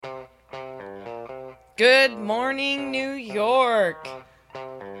Good morning, New York.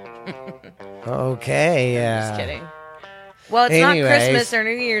 Okay. Just kidding. Well, it's anyways. not Christmas or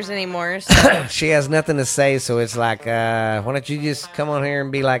New Year's anymore. So. She has nothing to say, so it's like, why don't you just come on here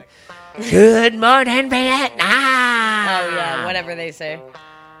and be like, "Good morning, Vietnam." Oh yeah, whatever they say.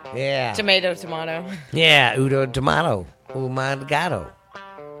 Yeah. Tomato. Yeah, Udo tomato. Oh my gato.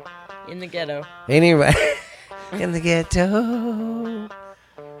 In the ghetto. Anyway, in the ghetto.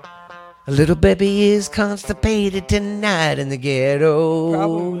 A little baby is constipated tonight in the ghetto.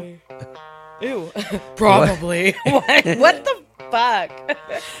 Probably. Ew. Probably. What the fuck?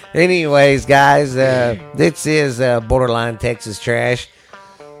 Anyways, guys, this is Borderline Texas Trash.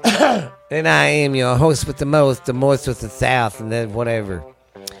 And I am your host with the most, the moist with the south, and then whatever.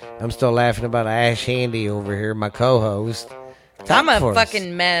 I'm still laughing about Ash Handy over here, my co-host. I'm a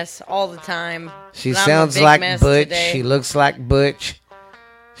fucking mess all the time. She sounds like Butch. Today. She looks like Butch.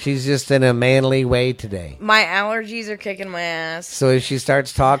 She's just in a manly way today. My allergies are kicking my ass. So if she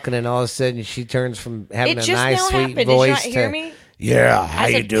starts talking and all of a sudden she turns from having a nice, sweet happened. voice Did you not hear to, me? yeah, how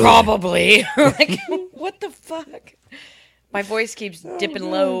you doing? Probably. Like, what the fuck? My voice keeps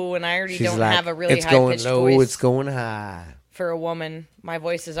dipping low, and I already don't have a really high-pitched voice. It's going high. For a woman, my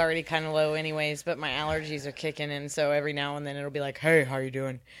voice is already kind of low anyways, but my allergies are kicking in, so every now and then it'll be like, hey, how you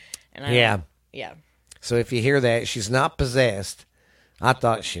doing? And yeah. So if you hear that, she's not possessed. I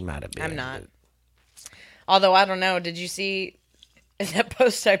thought she might have been. I'm not. Although, I don't know. Did you see that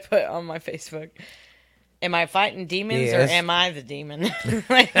post I put on my Facebook? Am I fighting demons or am I the demon?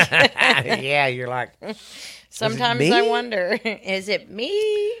 Yeah, you're like... Sometimes I wonder, is it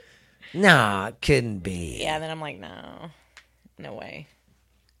me? No, it couldn't be. Yeah, then I'm like, no way.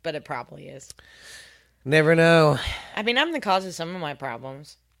 But it probably is. Never know. I mean, I'm the cause of some of my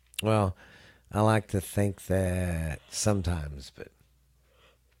problems. Well, I like to think that sometimes, but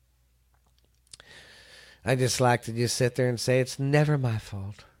I just like to just sit there and say it's never my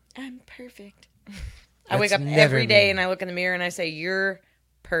fault. I'm perfect. I wake up every day and I look in the mirror and I say, you're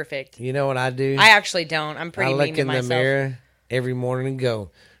perfect. You know what I do? I actually don't. I'm pretty mean to myself. I look in the mirror every morning and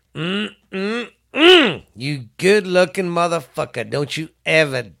go, you good-looking motherfucker. Don't you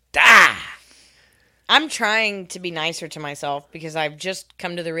ever die. I'm trying to be nicer to myself because I've just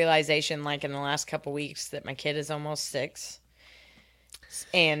come to the realization, like in the last couple weeks, that my kid is almost 6.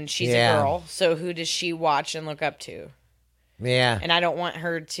 And she's a girl. So who does she watch and look up to? Yeah. And I don't want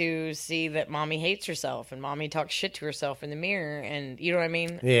her to see that mommy hates herself and mommy talks shit to herself in the mirrr. And you know what I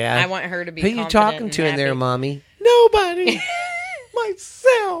mean? Yeah. I want her to be confident. Who you talking to in there, mommy? Nobody.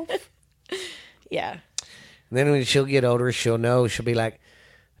 Myself. Yeah. And then when she'll get older, she'll know. She'll be like,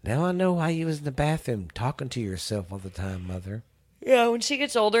 now I know why you was in the bathroom talking to yourself all the time, mother. Yeah, when she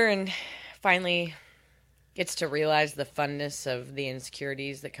gets older and finally gets to realize the funness of the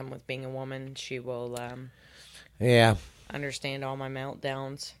insecurities that come with being a woman, she will understand all my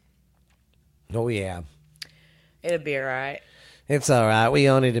meltdowns. Oh, yeah. It'll be all right. It's all right. We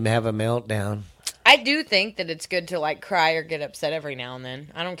all need to have a meltdown. I do think that it's good to, like, cry or get upset every now and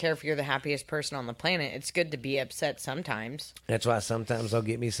then. I don't care if you're the happiest person on the planet. It's good to be upset sometimes. That's why sometimes I'll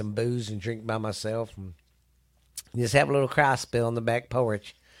get me some booze and drink by myself and just have a little cry spell on the back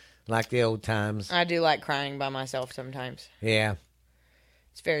porch like the old times. I do like crying by myself sometimes. Yeah.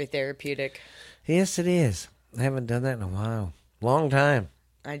 It's very therapeutic. Yes, it is. I haven't done that in a while. Long time.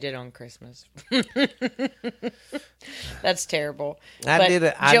 I did on Christmas. That's terrible.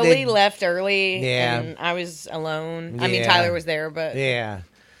 Jolie left early, yeah, and I was alone. Yeah. I mean, Tyler was there, but... Yeah.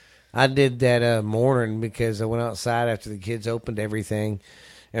 I did that morning because I went outside after the kids opened everything,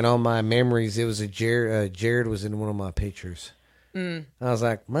 and on my memories, it was Jared was in one of my pictures. I was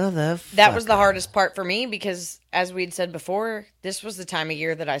like, motherfucker. That was the hardest part for me because, as we'd said before, this was the time of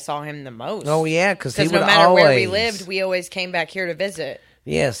year that I saw him the most. Oh, yeah, because he would no matter where we lived, we always came back here to visit.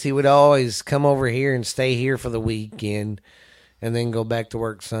 Yes, he would always come over here and stay here for the weekend and then go back to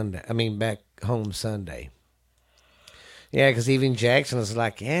work Sunday. I mean, back home Sunday. Yeah, because even Jackson was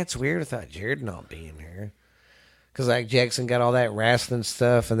like, yeah, it's weird without Jared not being here. Because, like, Jackson got all that wrestling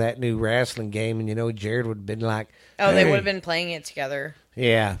stuff and that new wrestling game, and, Jared would have been like... Oh, they would have been playing it together.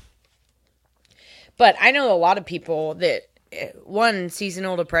 Yeah. But I know a lot of people that,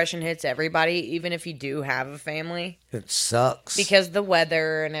 seasonal depression hits everybody, even if you do have a family. It sucks. Because the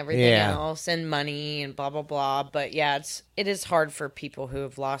weather and everything else and money and blah, blah, blah. But, yeah, it is hard for people who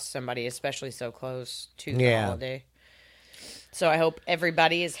have lost somebody, especially so close to the holiday. So I hope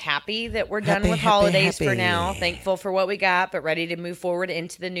everybody is happy that we're done with holidays for now. Thankful for what we got, but ready to move forward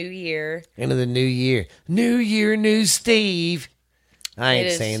into the new year. Into the new year. New year, new Steve. I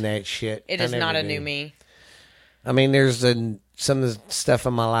ain't saying that shit. It is not a new me. I mean, there's a some of the stuff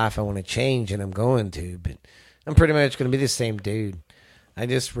in my life I want to change, and I'm going to, but I'm pretty much going to be the same dude. I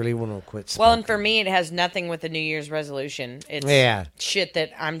just really want to quit smoking. Well, and for me, it has nothing with a New Year's resolution. It's shit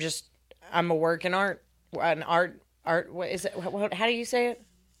that I'm a work in art. What is it? How do you say it?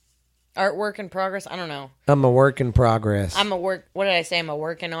 Artwork in progress? I don't know. I'm a work in progress. What did I say? I'm a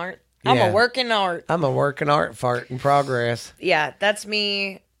work in art? I'm a work in art. I'm a work in art fart in progress. Yeah, that's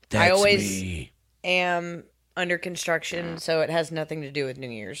me. I always am under construction, so it has nothing to do with New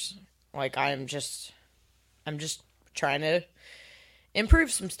Year's. Like, I'm just trying to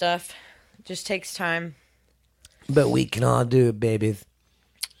improve some stuff. It just takes time. But we can all do it, baby.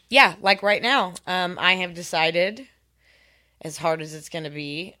 Yeah, like right now, I have decided, as hard as it's going to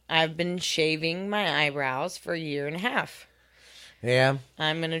be, I've been shaving my eyebrows for a year and a half. Yeah.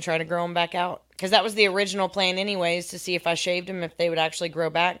 I'm going to try to grow them back out. Because that was the original plan anyways, to see if I shaved them, if they would actually grow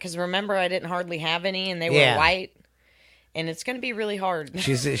back. Because remember, I didn't hardly have any, and they were white. And it's going to be really hard.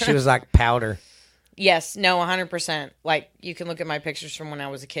 She was like powder. Yes, no, 100%. Like, you can look at my pictures from when I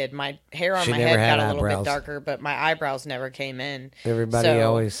was a kid. My hair on my head got a little bit darker, but my eyebrows never came in. Everybody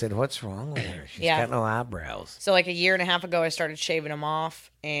always said, what's wrong with her? She's got no eyebrows. So, like, a year and a half ago, I started shaving them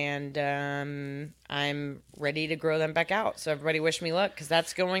off, and I'm ready to grow them back out. So, everybody wish me luck, because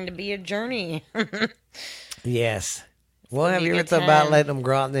that's going to be a journey. Yes. Well, have you ever thought about letting them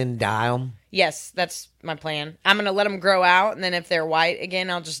grow out and then dye them? Yes, that's my plan. I'm going to let them grow out, and then if they're white again,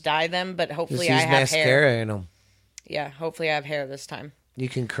 I'll just dye them, but hopefully I have mascara in them. Yeah, hopefully I have hair this time. You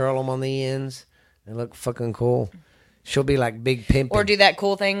can curl them on the ends and look fucking cool. She'll be like Big Pimpin'. Or do that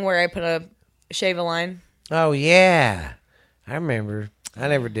cool thing where I shave a line. Oh, yeah. I remember. I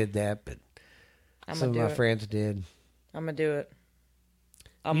never did that, but some of my friends did. I'm going to do it.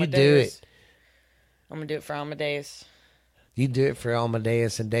 You do it. I'm going to do it for Amadeus. You do it for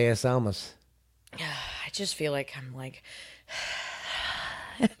Amadeus and Deus Almas. I just feel like I'm like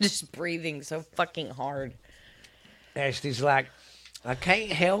just breathing so fucking hard. Ashley's like, I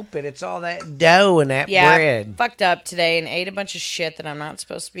can't help it. It's all that dough and that bread. I fucked up today and ate a bunch of shit that I'm not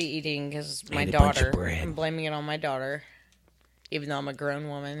supposed to be eating because my daughter. I'm blaming it on my daughter, even though I'm a grown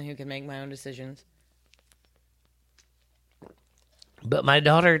woman who can make my own decisions. But my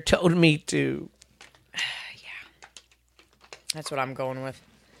daughter told me to. Yeah. That's what I'm going with.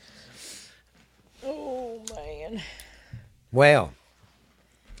 Oh, man. Well,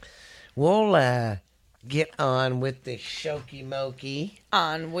 we'll get on with the Shoky Mokey.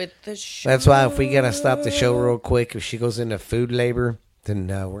 On with the show. That's why if we got to stop the show real quick, if she goes into food labor, then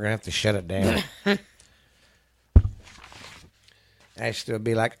we're going to have to shut it down. Ashley will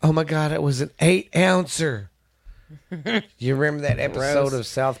be like, oh, my God, it was an 8-ouncer. You remember that episode of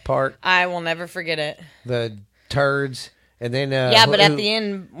South Park? I will never forget it. The turds. And then, but at the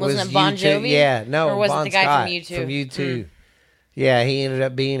end, wasn't it Bon Jovi? Yeah, no, or was Bon it the guy Scott from U2? From U2. Yeah, he ended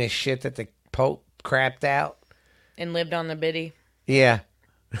up being a shit that the Pope crapped out. And lived on the biddy. Yeah.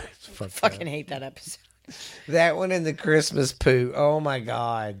 Fucking hate that episode. That one and the Christmas poo. Oh, my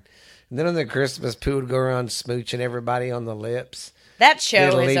God. And then on the Christmas poo would go around smooching everybody on the lips. That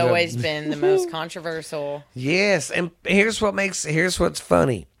show has always been the most controversial. Yes, and here's what's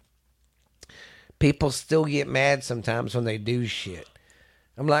funny. People still get mad sometimes when they do shit.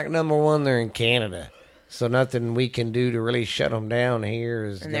 I'm like, number one, they're in Canada, so nothing we can do to really shut them down here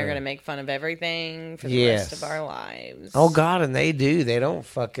is. And they're gonna make fun of everything for the rest of our lives. Oh God, and they do. They don't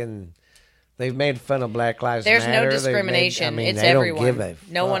fucking. They've made fun of Black Lives Matter. There's no discrimination. It's everyone.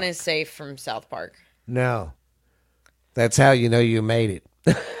 No one is safe from South Park. No. That's how you know you made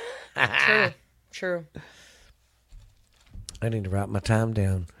it. True. I need to write my time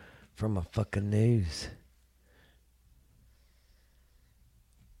down for my fucking news.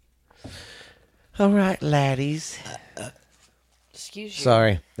 All right, laddies. Excuse you.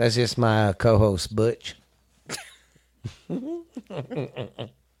 Sorry, that's just my co-host, Butch.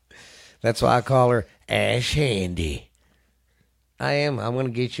 That's why I call her Ash Handy. I'm going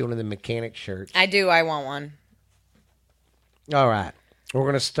to get you one of the mechanic shirts. I do. I want one. All right. We're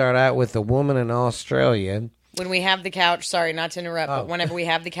going to start out with a woman in Australia. When we have the couch, sorry, not to interrupt, but whenever we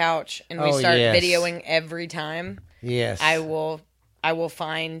have the couch and we start videoing every time, yes, I will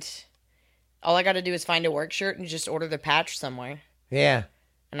find, all I got to do is find a work shirt and just order the patch somewhere. Yeah.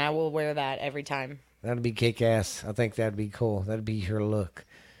 And I will wear that every time. That'd be kick-ass. I think that'd be cool. That'd be her look.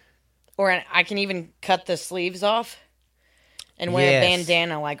 Or I can even cut the sleeves off and wear a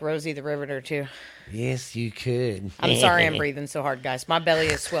bandana like Rosie the Riveter, too. Yes, you could. I'm sorry I'm breathing so hard, guys. My belly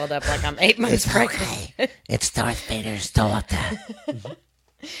is swelled up like I'm 8 months pregnant. Okay. It's Darth Vader's daughter.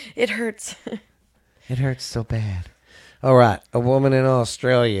 It hurts. It hurts so bad. All right. A woman in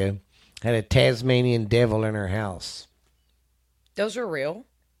Australia had a Tasmanian devil in her house. Those are real.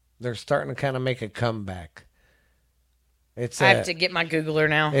 They're starting to kind of make a comeback. I have to get my Googler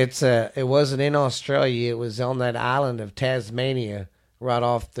now. It wasn't in Australia. It was on that island of Tasmania, right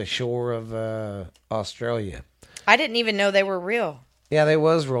off the shore of Australia. I didn't even know they were real. Yeah, they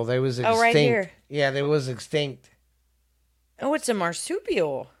was real. They was extinct. Oh, right here. Yeah, they was extinct. Oh, it's a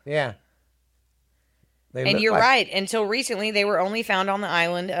marsupial. Yeah. And you're right. Until recently, they were only found on the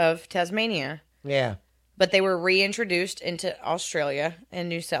island of Tasmania. Yeah. But they were reintroduced into Australia and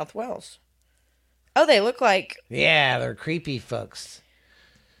New South Wales. Oh, they look like... Yeah, they're creepy fucks.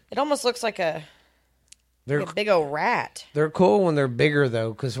 It almost looks like a big old rat. They're cool when they're bigger,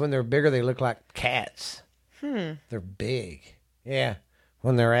 though, because when they're bigger, they look like cats. They're big. Yeah,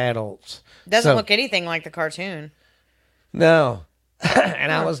 when they're adults. Doesn't look anything like the cartoon. No.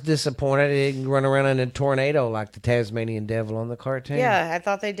 And I was disappointed it didn't run around in a tornado like the Tasmanian devil on the cartoon. Yeah, I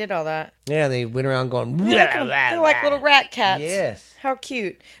thought they did all that. Yeah, they went around going... They're like little rat cats. Yes. How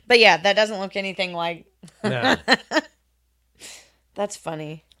cute. But yeah, that doesn't look anything like... No. That's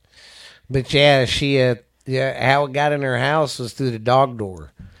funny. But yeah, how it got in her house was through the dog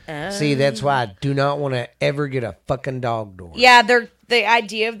door. See, that's why I do not want to ever get a fucking dog door. Yeah, the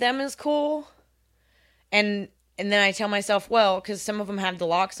idea of them is cool. And then I tell myself, well, because some of them have the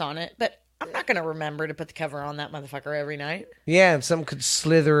locks on it, but I'm not going to remember to put the cover on that motherfucker every night. Yeah, and some could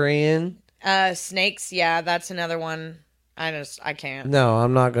slither in. Snakes, yeah, that's another one. I can't. No,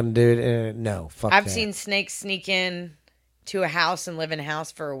 I'm not going to do it. No, fuck I've that. seen snakes sneak in to a house and live in a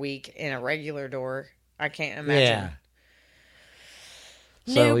house for a week in a regular door. I can't imagine. Yeah.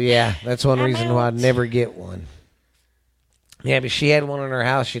 So, yeah, that's one reason why I'd out. never get one. Yeah, but she had one in her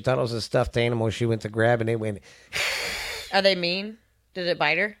house. She thought it was a stuffed animal. She went to grab it, and it went... Are they mean? Did it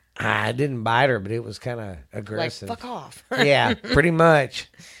bite her? I didn't bite her, but it was kind of aggressive. Like, fuck off. Yeah, pretty much.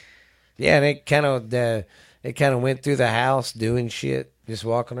 Yeah, and it kind of went through the house doing shit, just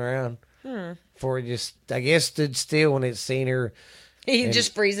walking around. Before it just, I guess, stood still when it seen her. He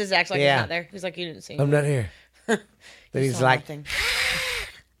just freezes, acts like he's not there. He's like, you didn't see me. I'm not here. Then he's like, nothing.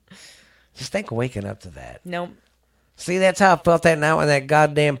 just think of waking up to that. Nope. See, that's how I felt that night with that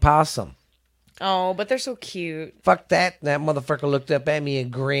goddamn possum. Oh, but they're so cute. Fuck that. That motherfucker looked up at me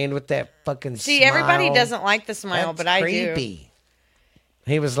and grinned with that fucking smile. See, everybody doesn't like the smile, That's but I creepy.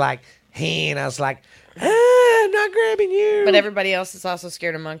 do. He was like, hey, and I was like, I'm not grabbing you. But everybody else is also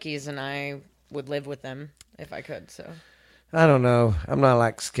scared of monkeys, and I would live with them if I could, so. I don't know. I'm not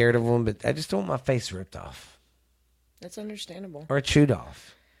like scared of them, but I just don't want my face ripped off. That's understandable. Or chewed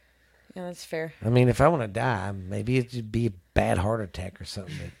off. Yeah, that's fair. I mean, if I want to die, maybe it'd be a bad heart attack or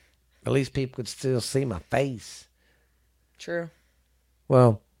something, but at least people could still see my face. True.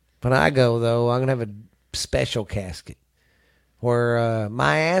 Well, when I go, though, I'm going to have a special casket where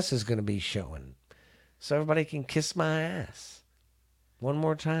my ass is going to be showing. So everybody can kiss my ass one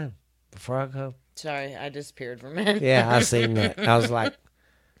more time before I go. Sorry, I disappeared for a minute. Yeah, I seen that. I was like,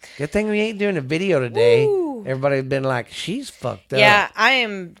 good thing we ain't doing a video today. Woo. Everybody had been like, she's fucked up. Yeah, I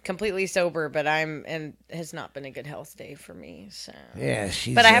am completely sober, but and has not been a good health day for me. So Yeah,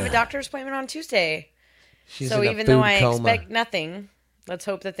 she's. But I have a doctor's appointment on Tuesday. She's so in a even though food I coma. expect nothing, let's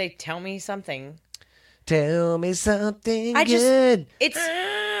hope that they tell me something. Tell me something I just- good.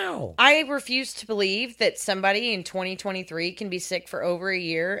 Ow. I refuse to believe that somebody in 2023 can be sick for over a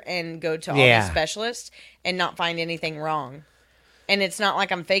year and go to all these specialists and not find anything wrong. And it's not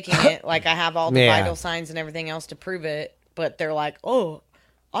like I'm faking it. Like I have all the vital signs and everything else to prove it. But they're like, oh,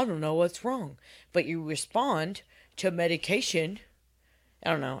 I don't know what's wrong. But you respond to medication. I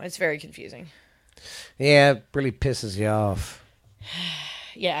don't know. It's very confusing. Yeah, it really pisses you off.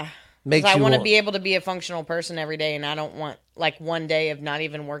 Yeah. Makes I you want to want- be able to be a functional person every day, and I don't want like one day of not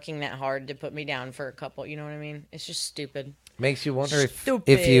even working that hard to put me down for a couple. You know what I mean? It's just stupid. Makes you wonder if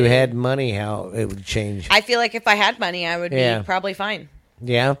Stupid. you had money, how it would change. I feel like if I had money, I would be probably fine.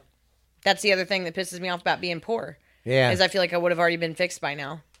 Yeah, That's the other thing that pisses me off about being poor. yeah. Is I feel like I would have already been fixed by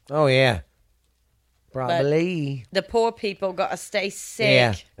now. Oh yeah, probably. The poor people got to stay sick.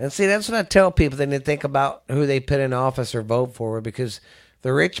 Yeah, and see, that's what I tell people. They need to think about who they put in office or vote for, because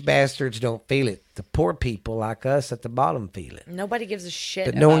the rich bastards don't feel it. The poor people like us at the bottom feel it. Nobody gives a shit.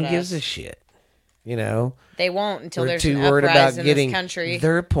 But no one about gives us. a shit. You know, They won't until we're there's too an worried about uprising in getting this country.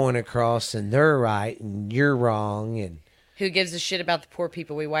 their point across, and they're right and you're wrong, and Who gives a shit about the poor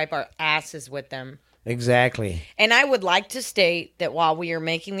people? We wipe our asses with them. exactly. And I would like to state that while we are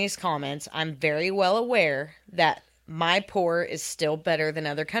making these comments, I'm very well aware that my poor is still better than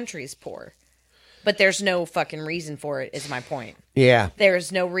other countries' poor. But there's no fucking reason for it, is my point. Yeah.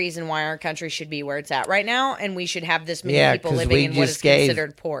 There's no reason why our country should be where it's at right now, and we should have this many Yeah, people 'cause living we in what is just gave-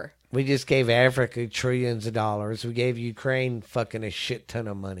 considered poor. We just gave Africa trillions of dollars. We gave Ukraine fucking a shit ton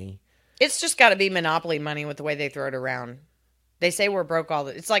of money. It's just got to be monopoly money with the way they throw it around. They say we're broke all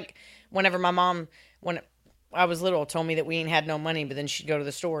the... It's like whenever my mom, when I was little, told me that we ain't had no money, but then she'd go to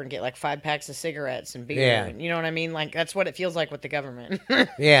the store and get like 5 packs of cigarettes and beer. Yeah. And, you know what I mean? Like, that's what it feels like with the government.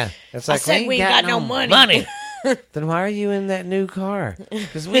 Yeah. It's like, we ain't got no money. Then why are you in that new car?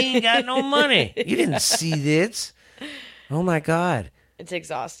 Because we ain't got no money. You didn't see this. Oh, my God. It's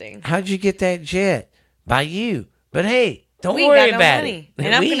exhausting. How'd you get that jet? By you. But hey, don't We worry got no about money. it.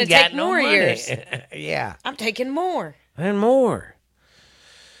 And I'm We gonna ain't got take more years. Yeah. I'm taking more. And more.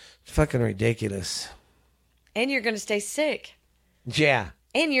 It's fucking ridiculous. And you're going to stay sick. Yeah.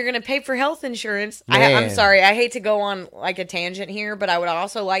 And you're going to pay for health insurance. Man. I'm sorry. I hate to go on like a tangent here, but I would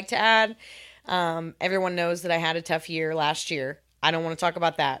also like to add, everyone knows that I had a tough year last year. I don't want to talk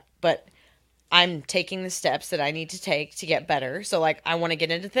about that, but I'm taking the steps that I need to take to get better. So, like, I want to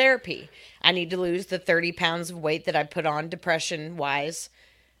get into therapy. I need to lose the 30 pounds of weight that I put on depression-wise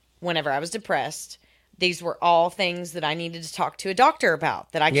whenever I was depressed. These were all things that I needed to talk to a doctor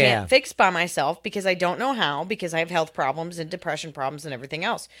about that I can't fix by myself because I don't know how, because I have health problems and depression problems and everything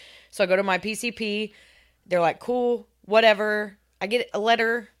else. So I go to my PCP. They're like, cool, whatever. I get a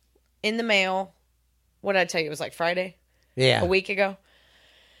letter in the mail. What did I tell you? It was like Friday? Yeah. A week ago.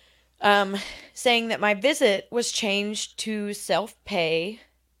 Saying that my visit was changed to self-pay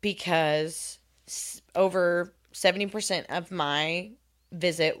because over 70% of my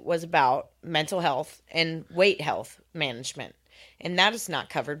visit was about mental health and weight health management. And that is not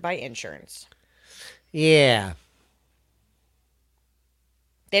covered by insurance. Yeah.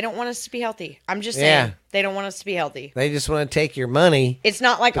 They don't want us to be healthy. I'm just saying. Yeah. They don't want us to be healthy. They just want to take your money. It's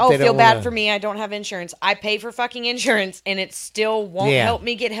not like, oh, feel bad for me. I don't have insurance. I pay for fucking insurance, and it still won't help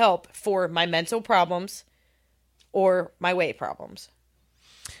me get help for my mental problems or my weight problems.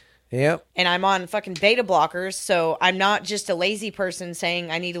 Yep. And I'm on fucking beta blockers, so I'm not just a lazy person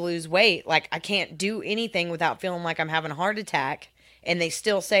saying I need to lose weight. Like, I can't do anything without feeling like I'm having a heart attack. And they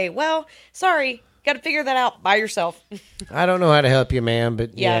still say, well, sorry, got to figure that out by yourself. I don't know how to help you, man,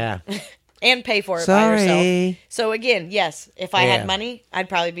 but yeah. And pay for it Sorry. by yourself. So again, yes, if I had money, I'd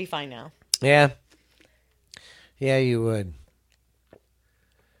probably be fine now. Yeah. Yeah, you would.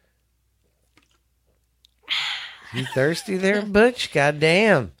 You thirsty there, Butch?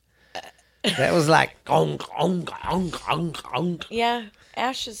 Goddamn. That was like, onk, onk, onk, onk, onk. Yeah,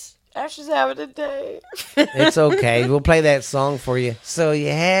 Ash is having a day. It's okay. We'll play that song for you. So you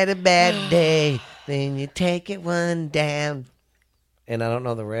had a bad day, then you take it one down. And I don't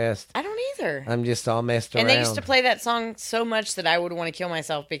know the rest. I don't either. I'm just all messed around. And they used to play that song so much that I would want to kill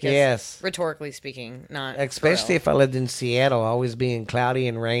myself because, rhetorically speaking, not especially if I lived in Seattle, always being cloudy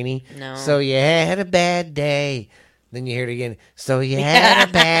and rainy. No. So you had a bad day. Then you hear it again. So you had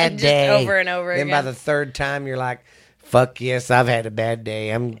a bad day. Just over and over again. Then by the third time, you're like, fuck yes, I've had a bad day.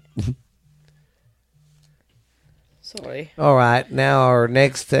 I'm... Sorry. All right. Now our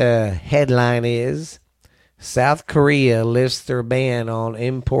next headline is South Korea lifts their ban on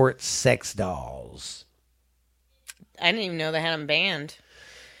import sex dolls. I didn't even know they had them banned.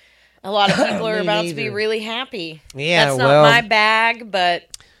 A lot of people are about to be really happy. Yeah, that's not my bag, but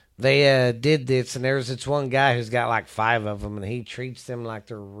they did this, and there's this one guy who's got like 5 of them, and he treats them like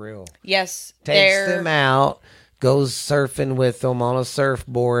they're real. Yes, takes them out, goes surfing with them on a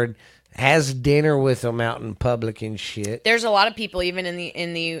surfboard, has dinner with them out in public and shit. There's a lot of people, even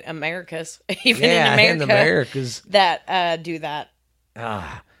in the Americas, in the Americas, that do that.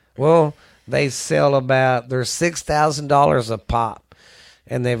 Well, they sell about they're $6,000 a pop,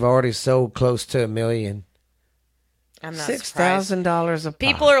 and they've already sold close to $1 million. I'm not $6,000 a pop.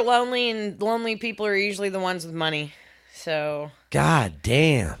 People are lonely, and lonely people are usually the ones with money. So, God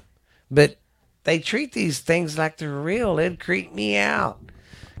damn, but they treat these things like they're real. It'd creep me out.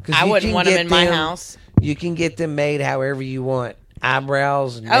 I wouldn't want them in my house. You can get them made however you want.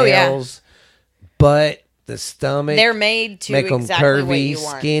 Eyebrows, nails, butt, the stomach. They're made to make them exactly curvy, what you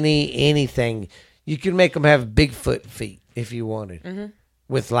want. Skinny, anything. You can make them have Bigfoot feet if you wanted,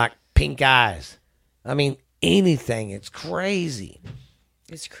 with like pink eyes. I mean, anything. It's crazy.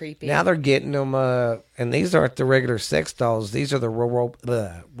 It's creepy. Now they're getting them, and these aren't the regular sex dolls. These are the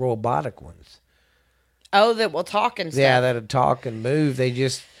robotic ones. Oh, that will talk and stuff. Yeah, that'll talk and move. They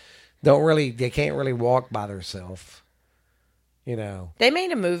just they can't really walk by themselves. You know. They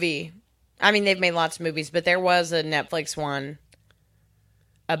made a movie. I mean, they've made lots of movies, but there was a Netflix one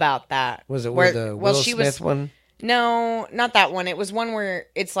about that. Was it with the Will Smith one? No, not that one. It was one where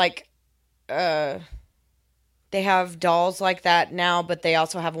it's like, they have dolls like that now, but they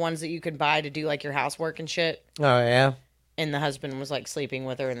also have ones that you can buy to do like your housework and shit. Oh, yeah? and the husband was like sleeping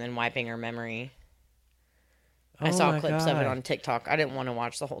with her and then wiping her memory. I Oh saw my clips of it God. on TikTok. I didn't want to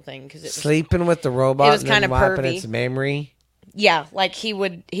watch the whole thing because it was Sleeping with the robot it was and then kinda wiping pervy. its memory. yeah, like he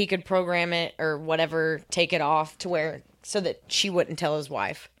could program it or whatever, take it off to where so that she wouldn't tell his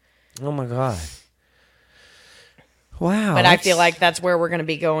wife. Oh my God. Wow. But I feel like that's where we're going to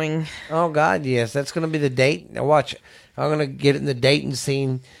be going. Oh God, yes. That's gonna be the date. Now watch. I'm gonna get in the dating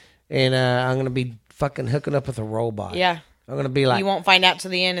scene, and I'm gonna be fucking hooking up with a robot. Yeah. I'm gonna be like, You won't find out to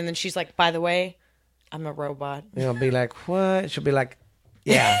the end, and then she's like, "By the way, I'm a robot." be like, what? She'll be like,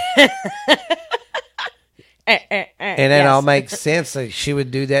 yeah. And then all makes sense. Like she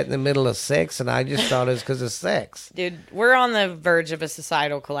would do that in the middle of sex, and I just thought it was because of sex. Dude, we're on the verge of a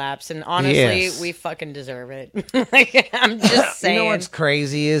societal collapse, and honestly, Yes. we fucking deserve it. Like, I'm just saying. You know what's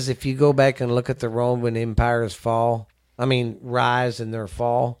crazy is if you go back and look at the Roman empires rise and their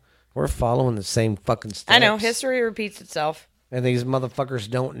fall, we're following the same fucking steps. I know, history repeats itself. And these motherfuckers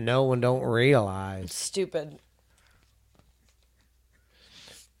don't know and don't realize. Stupid.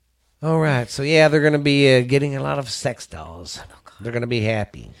 All right, so yeah, they're going to be getting a lot of sex dolls. They're going to be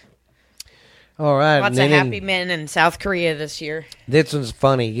happy. All right. Lots and of then happy men in South Korea this year. This one's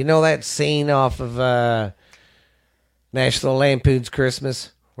funny. You know that scene off of National Lampoon's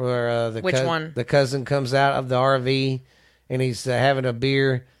Christmas where Which one? The cousin comes out of the RV and he's having a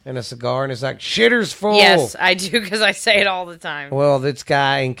beer and a cigar and it's like, shitter's full. Yes, I do, because I say it all the time. Well, this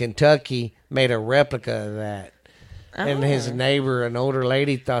guy in Kentucky made a replica of that. And his Oh. neighbor, an older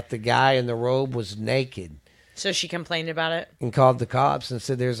lady, thought the guy in the robe was naked So she complained about it? and called the cops and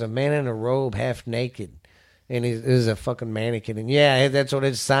said, there's a man in a robe half naked. And it was a fucking mannequin. And yeah, that's what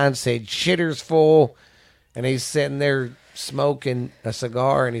his sign said, shitter's full. And he's sitting there smoking a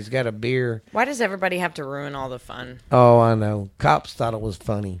cigar and he's got a beer. Why does everybody have to ruin all the fun? Oh, I know. Cops thought it was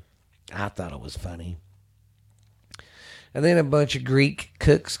funny. I thought it was funny. And then a bunch of Greek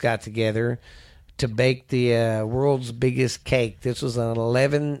cooks got together to bake the world's biggest cake. This was an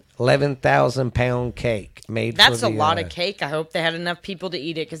 11,000 pound cake made. That's for a the, lot of cake. I hope they had enough people to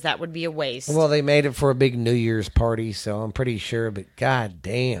eat it, because that would be a waste. Well, they made it for a big New Year's party, so I'm pretty sure. But god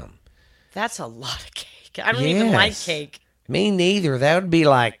damn, That's a lot of cake. I don't even like Yes. cake. me neither. That would be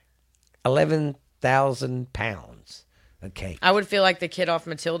like 11,000 pounds of cake. I would feel like the kid off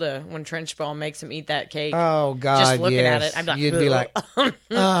Matilda when Trenchball makes him eat that cake. Oh God! Just looking at yes. it, I'm like, you'd be like,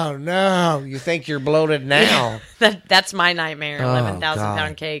 "Oh no!" You think you're bloated now? That's my nightmare. Oh, 11,000 God.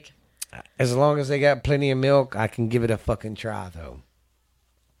 pound cake. As long as they got plenty of milk, I can give it a fucking try, though.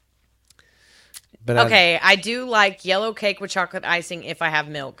 But Okay, I do like yellow cake with chocolate icing if I have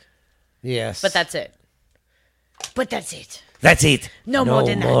milk, yes, but that's it. That's it. No more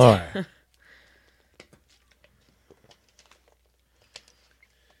than that.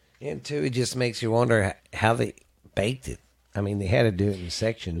 And too, it just makes you wonder how they baked it. I mean, they had to do it in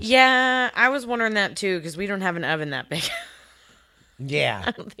sections. Yeah, I was wondering that too, because we don't have an oven that big. Yeah.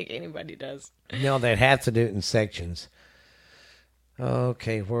 I don't think anybody does. No, they'd have to do it in sections.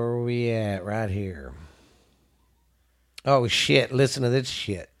 Okay, where are we at? Right here. Oh, shit. Listen to this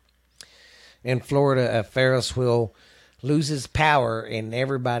shit. In Florida, a Ferris wheel loses power and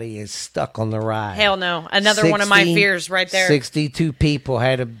everybody is stuck on the ride. Hell no. Another one of my 60 fears right there. 62 people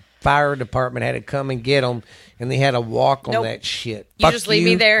fire department had to come and get them, and they had to walk on Nope. that shit. You Fuck just leave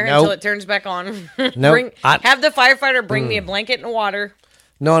me there Nope. until it turns back on. Nope. Have the firefighter bring me a blanket and water.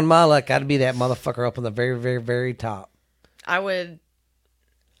 Knowing my luck, I'd be that motherfucker up on the very, very, very top. I would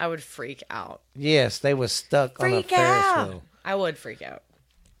freak out. Yes, they was stuck on a Freak Ferris out. wheel. I would freak out.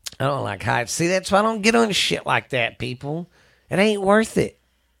 I don't like heights. See, that's why I don't get on shit like that, people. It ain't worth it.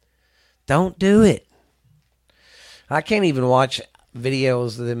 Don't do it. I can't even watch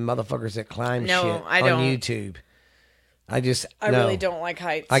videos of them motherfuckers that climb No, shit I on don't. YouTube. I I really don't like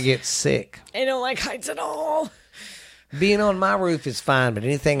heights. I get sick. I don't like heights at all. Being on my roof is fine, but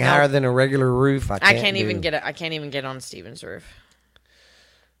anything higher than a regular roof, I can't even do. get it. I can't even get on Steven's roof.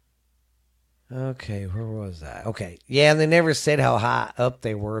 Okay, where was I? Okay, yeah, and they never said how high up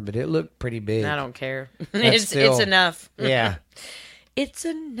they were, but it looked pretty big. I don't care. That's It's still- enough. Yeah. It's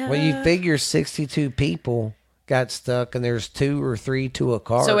enough. Well, you figure 62 people got stuck, and there's 2 or 3 to a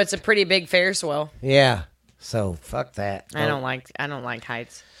car. So it's a pretty big Ferris wheel. Yeah. So fuck that. I don't like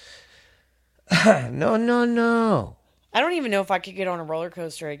heights. No. I don't even know if I could get on a roller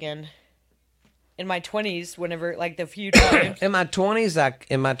coaster again. In my 20s, whenever like the few times. In my 20s,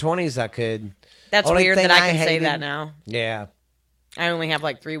 I could. That's Only weird thing that I can say hated- that now. Yeah. I only have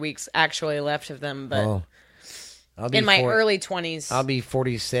like 3 weeks actually left of them, but Oh. I'll be in my early 20s, I'll be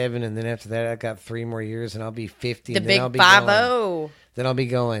 47, and then after that, I got 3 more years, and I'll be 50. the and then I'll big be going- 5-0. Then I'll be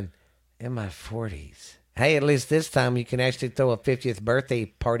going in my 40s. hey, at least this time you can actually throw a 50th birthday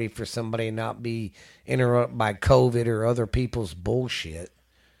party for somebody and not be interrupted by COVID or other people's bullshit.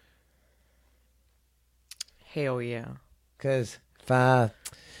 Hell yeah. Because if I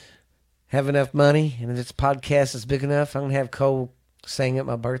have enough money and if this podcast is big enough, I'm going to have Cole sing at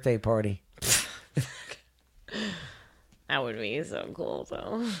my birthday party. That would be so cool,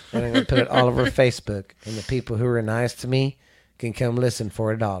 though. And I'm going to put it all over Facebook. And the people who are nice to me can come listen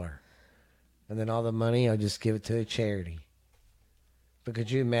for $1. And then all the money, I'll just give it to a charity. But could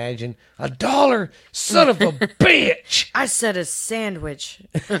you imagine? $1? Son of a bitch! I said a sandwich.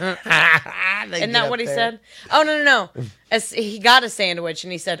 Isn't that what he said? Oh, no. He got a sandwich,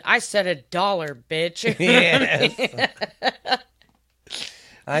 and he said, I said $1, bitch. Yes.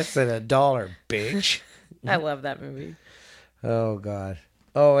 I said $1, bitch. I love that movie. Oh, God.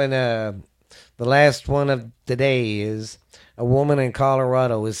 Oh, and the last one of the day is a woman in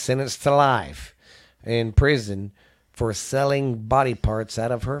Colorado is sentenced to life in prison for selling body parts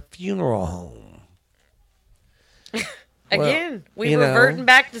out of her funeral home. Again, we reverting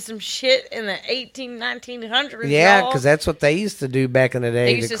back to some shit in the 1900s. Yeah, because that's what they used to do back in the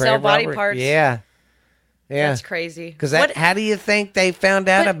day. They used to sell body parts. Yeah. That's crazy. Because how do you think they found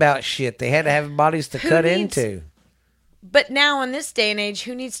out about shit? They had to have bodies to cut into. But now, in this day and age,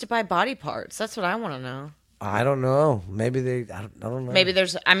 who needs to buy body parts? That's what I want to know. I don't know. Maybe I don't know. Maybe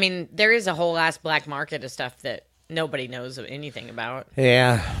there is a whole ass black market of stuff that nobody knows anything about.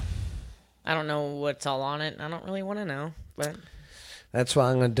 Yeah. I don't know what's all on it. I don't really want to know. But that's why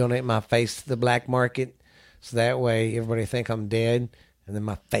I'm going to donate my face to the black market. So that way everybody think I'm dead. And then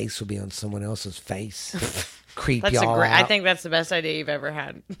my face will be on someone else's face. Creep y'all out. I think that's the best idea you've ever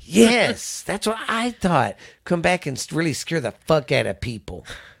had. Yes. That's what I thought. Come back and really scare the fuck out of people.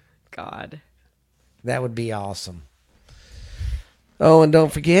 God. That would be awesome. Oh, and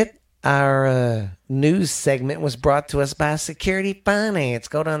don't forget, our news segment was brought to us by Security Finance.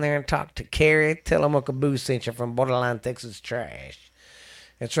 Go down there and talk to Carrie. Tell them Uncle Boo sent you from Borderline Texas Trash.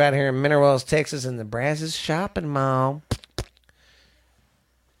 It's right here in Mineral Wells, Texas, in the Brazos Shopping Mall.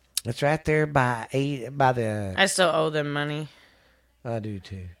 It's right there by the... I still owe them money. I do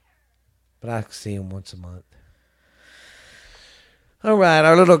too. But I see them once a month. All right,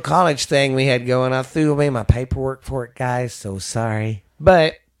 our little college thing we had going. I threw away my paperwork for it, guys. So sorry.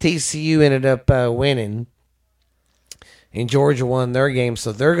 But TCU ended up winning. And Georgia won their game.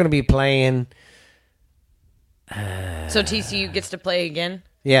 So they're going to be playing... So TCU gets to play again?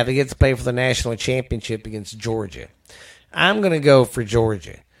 Yeah, they get to play for the national championship against Georgia. I'm going to go for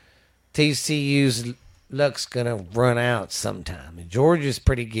Georgia. TCU's luck's going to run out sometime. And Georgia's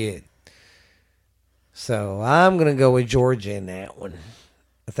pretty good. So I'm going to go with Georgia in that one.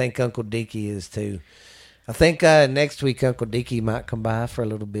 I think Uncle Dickie is too. I think next week Uncle Dickie might come by for a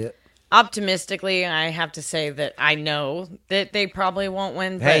little bit. Optimistically, I have to say that I know that they probably won't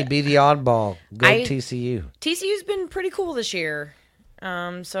win. Hey, be the oddball. Go TCU. TCU's been pretty cool this year. So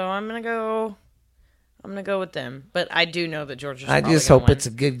I'm going to go... with them, but I do know that Georgia's I just hope it's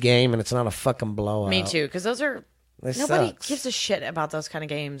a good game and it's not a fucking blowout. Me too, because nobody sucks. gives a shit about those kind of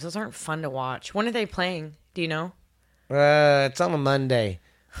games. Those aren't fun to watch. When are they playing? Do you know? It's on a Monday.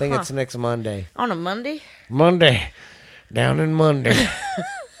 I think it's next Monday. On a Monday? Monday. Down in Monday.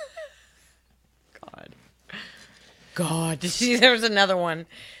 God. There was another one.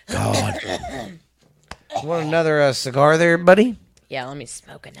 God. You want another cigar there, buddy? Yeah, let me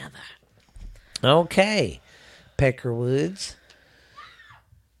smoke another. Okay. Peckerwoods.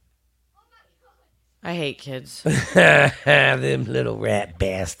 I hate kids. Them little rat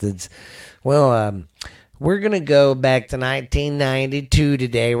bastards. Well, we're going to go back to 1992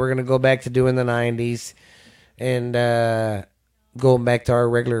 today. We're going to go back to doing the 90s and going back to our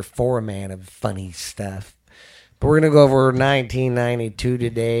regular format of funny stuff. But we're going to go over 1992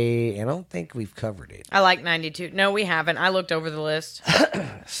 today, and I don't think we've covered it. I like 92. No, we haven't. I looked over the list.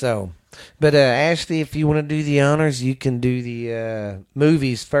 But Ashley, if you want to do the honors, you can do the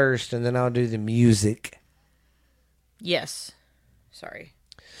movies first, and then I'll do the music. Yes. Sorry.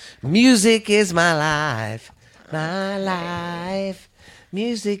 Music is my life. My life.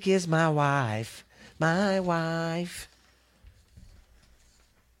 Music is my wife. My wife.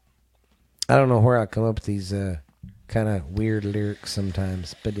 I don't know where I come up with these kind of weird lyrics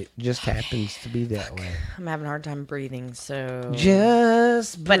sometimes, but it just happens to be that way. I'm having a hard time breathing, so...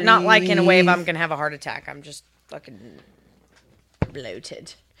 Just breathe. But not like in a way of I'm going to have a heart attack. I'm just fucking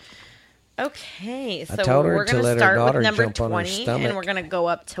bloated. Okay, so we're going to start with number 20, and we're going to go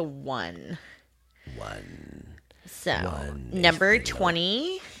up to 1. So, number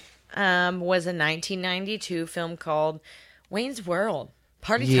 20 was a 1992 film called Wayne's World.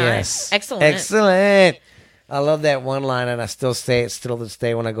 Party Yes. time. Excellent. Excellent. I love that one line, and I still say it still to this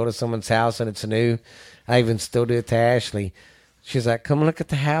day when I go to someone's house and it's new. I even still do it to Ashley. She's like, come look at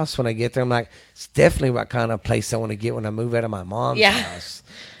the house when I get there. I'm like, it's definitely what kind of place I want to get when I move out of my mom's house.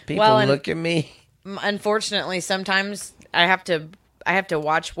 People look at me. Unfortunately, sometimes I have to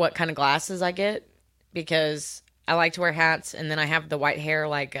watch what kind of glasses I get because I like to wear hats, and then I have the white hair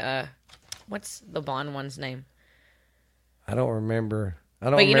like what's the blonde one's name? I don't remember.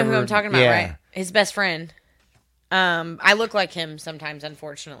 But you know who I'm talking about, right? His best friend. I look like him sometimes,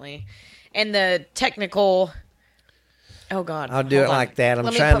 unfortunately. And the technical... Oh, God. I'll do it like that.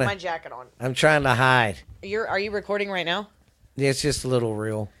 Let me put my jacket on. I'm trying to hide. Are you recording right now? Yeah, it's just a little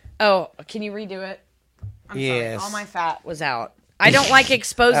reel. Oh, can you redo it? I'm yes. sorry. All my fat was out. I don't like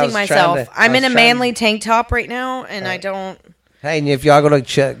exposing myself. I'm in a manly tank top right now, and I don't... Hey, and if y'all go to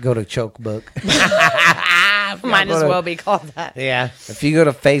Chokebook. Might as well be called that. Yeah. If you go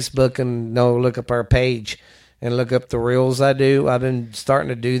to Facebook and look up our page and look up the reels I do, I've been starting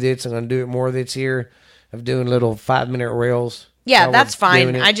to do this. I'm going to do it more this year of doing little 5-minute reels. Yeah, that's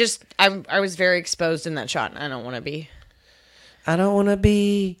fine. I was very exposed in that shot, and I don't want to be. I don't want to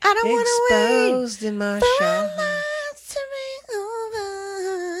be exposed in my shot.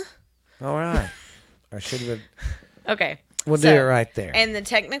 All right. I should have. Okay. We'll do it right there. And the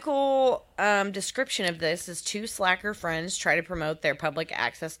technical description of this is 2 slacker friends try to promote their public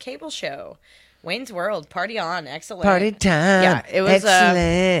access cable show. Wayne's World, party on, excellent. Party time. Yeah, it was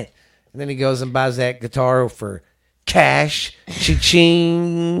excellent. And then he goes and buys that guitar for cash.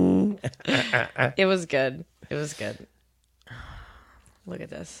 Cha-ching. It was good. It was good. Look at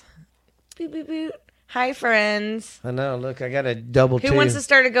this. Boop, boop, boop. Hi, friends. I know. Look, I got a double Who wants to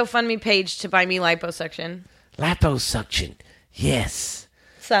start a GoFundMe page to buy me liposuction? Liposuction. Yes.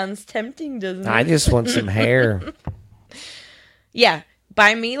 Sounds tempting, doesn't it? I just want some hair. Yeah.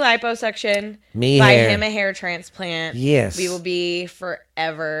 Buy me liposuction. Buy him a hair transplant. Yes. We will be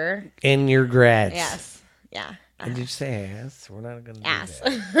forever. In your grads. Yes. Yeah. Did you say ass? We're not going to do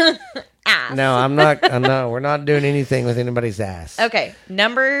that. Ass. No, I'm not. No, we're not doing anything with anybody's ass. Okay.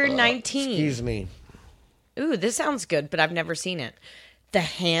 Number 19. Excuse me. Ooh, this sounds good, but I've never seen it. The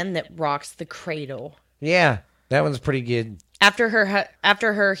Hand That Rocks the Cradle. Yeah, that one's pretty good. After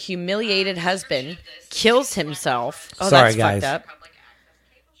her humiliated husband kills himself. Oh, sorry, that's guys. fucked up.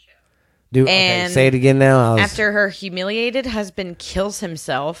 Okay, say it again now. After her humiliated husband kills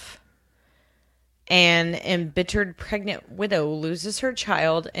himself, an embittered pregnant widow loses her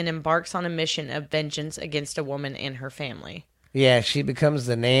child and embarks on a mission of vengeance against a woman and her family. Yeah, she becomes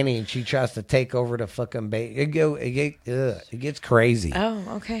the nanny and she tries to take over the fucking baby. It gets crazy. Oh,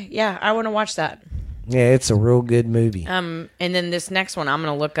 okay. Yeah, I want to watch that. Yeah, it's a real good movie. And then this next one I'm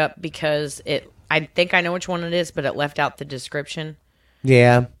going to look up because I think I know which one it is, but it left out the description.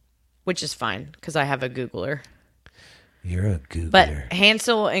 Yeah. Which is fine because I have a Googler. You're a Googler. But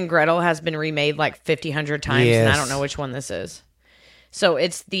Hansel and Gretel has been remade like 100 times, and I don't know which one this is. So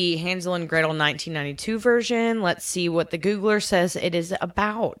it's the Hansel and Gretel 1992 version. Let's see what the Googler says it is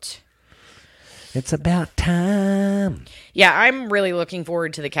about. It's about time. Yeah, I'm really looking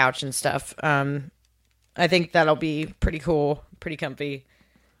forward to the couch and stuff. I think that'll be pretty cool, pretty comfy.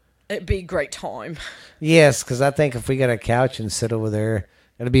 It'd be a great time. Yes, because I think if we got a couch and sit over there,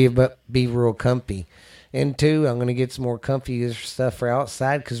 it'll be real comfy. And 2, I'm going to get some more comfy stuff for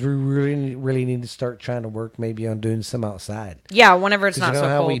outside because we really need to start trying to work maybe on doing some outside. Yeah, whenever it's not so cold. You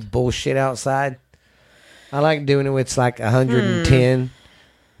know how we bullshit outside? I like doing it when it's like 110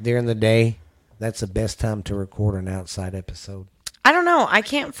 during the day. That's the best time to record an outside episode. I don't know. I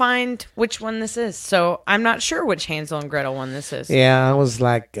can't find which one this is. So I'm not sure which Hansel and Gretel one this is. Yeah, I was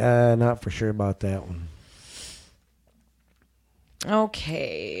like not for sure about that one.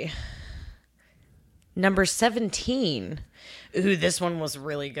 Okay. Number 17. Ooh, this one was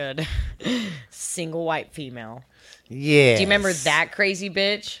really good. Single white female. Yeah. Do you remember that crazy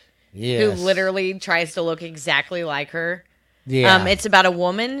bitch? Yeah. Who literally tries to look exactly like her? Yeah. It's about a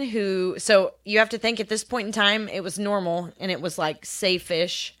woman who... So you have to think at this point in time, it was normal and it was like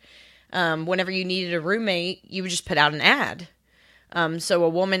safe-ish. Whenever you needed a roommate, you would just put out an ad. So a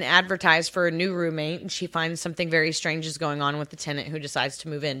woman advertised for a new roommate, and she finds something very strange is going on with the tenant who decides to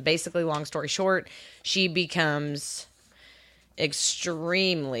move in. Basically, long story short, she becomes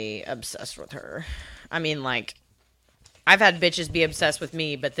extremely obsessed with her. I mean, like, I've had bitches be obsessed with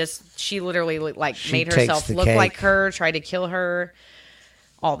me, but she literally, like, made herself look like her, tried to kill her,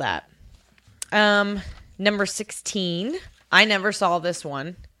 all that. Number 16. I never saw this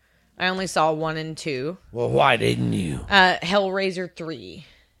one. I only saw 1 and 2. Well, why didn't you? Hellraiser 3.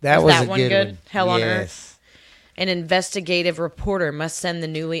 That was that a one good good? One. Hell on Earth. An investigative reporter must send the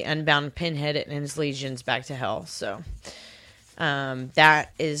newly unbound Pinhead and his legions back to hell. So,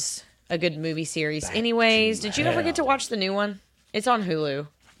 that is a good movie series. Anyways, did you ever get to watch the new one? It's on Hulu.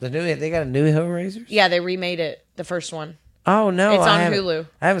 They got a new Hellraisers? Yeah, they remade it, the first one. Oh, no. It's on Hulu.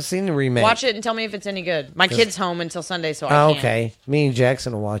 I haven't seen the remake. Watch it and tell me if it's any good. My kid's home until Sunday, so I can't. Okay. Me and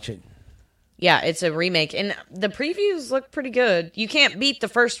Jackson will watch it. Yeah, it's a remake. And the previews look pretty good. You can't beat the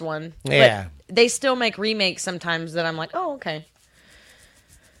first one. Yeah. But they still make remakes sometimes that I'm like, oh, okay.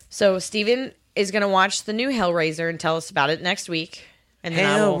 So Steven is going to watch the new Hellraiser and tell us about it next week. And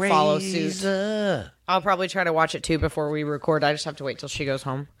then I will follow suit. I'll probably try to watch it too before we record. I just have to wait till she goes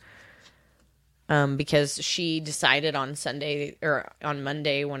home. Because she decided on Sunday or on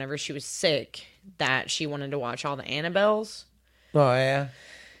Monday, whenever she was sick, that she wanted to watch all the Annabelles. Oh, yeah.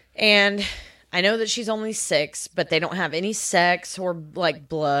 And I know that she's only 6, but they don't have any sex or like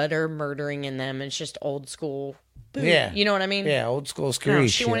blood or murdering in them. It's just old school. Yeah. You know what I mean? Yeah, old school scary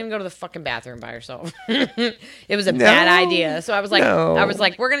She shit. won't even go to the fucking bathroom by herself. It was a bad idea. So I was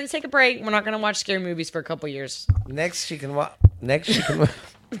like, we're going to take a break. We're not going to watch scary movies for a couple years. Next she can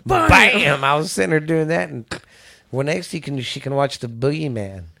Bam! I was sitting there doing that, and well, next she can watch the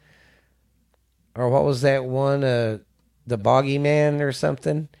Boogeyman, or what was that one? The Bogeyman or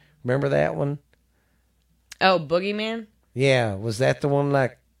something. Remember that one? Oh, Boogeyman. Yeah, was that the one?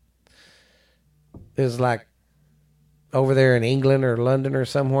 Like it was like over there in England or London or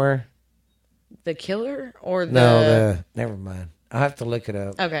somewhere. The killer or the never mind. I'll have to look it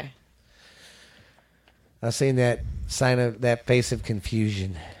up. Okay. I've seen that sign of that face of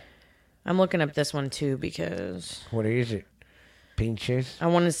confusion. I'm looking up this one too because... What is it? Pinches? I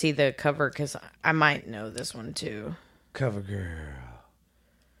want to see the cover because I might know this one too. Cover girl.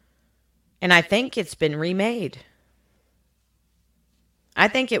 And I think it's been remade. I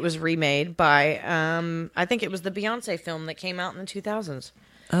think it was remade by... I think it was the Beyonce film that came out in the 2000s.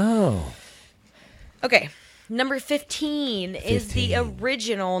 Oh. Okay. Number 15 is the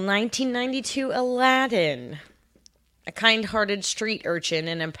original 1992 Aladdin. A kind-hearted street urchin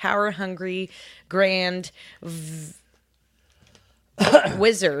and a power-hungry grand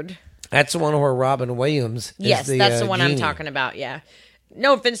wizard. That's the one where Robin Williams is Yes, that's the one genie. I'm talking about, yeah.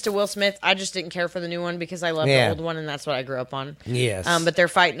 No offense to Will Smith. I just didn't care for the new one because I love the old one, and that's what I grew up on. Yes. But they're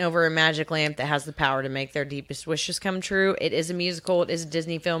fighting over a magic lamp that has the power to make their deepest wishes come true. It is a musical. It is a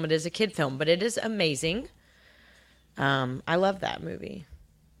Disney film. It is a kid film, but it is amazing. I love that movie.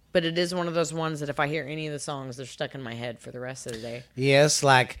 But it is one of those ones that if I hear any of the songs, they're stuck in my head for the rest of the day. Yes,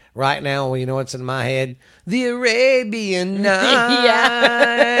 like right now, well, you know what's in my head? The Arabian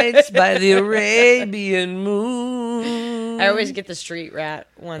Nights by the Arabian Moon. I always get the Street Rat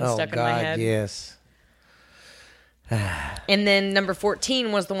one stuck in my head. Yes. And then number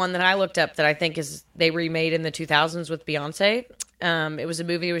 14 was the one that I looked up that I think is they remade in the 2000s with Beyonce. It was a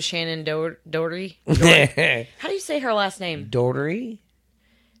movie with Shannon Doherty. How do you say her last name? Doherty?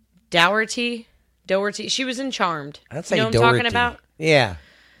 Doherty. She was in Charmed. I'd say you know what Doherty. I'm talking about? Yeah.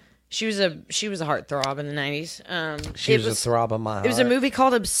 She was a heartthrob in the 90s. She was a throb of my heart. It was a movie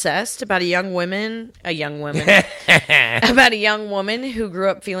called Obsessed about about a young woman who grew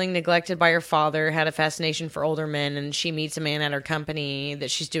up feeling neglected by her father, had a fascination for older men, and she meets a man at her company that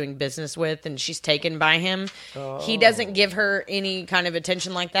she's doing business with, and she's taken by him. Oh. He doesn't give her any kind of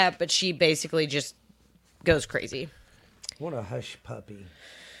attention like that, but she basically just goes crazy. What a hush puppy.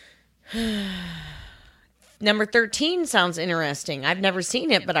 Number 13 sounds interesting. I've never seen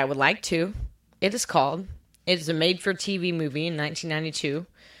it, but I would like to. It is a made-for-TV movie in 1992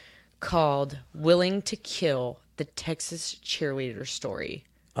 called Willing to Kill, the Texas Cheerleader Story.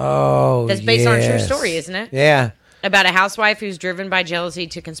 Oh, that's based on a true story, isn't it? Yeah. About a housewife who's driven by jealousy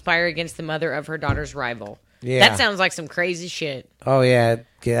to conspire against the mother of her daughter's rival. Yeah. That sounds like some crazy shit. Oh, yeah.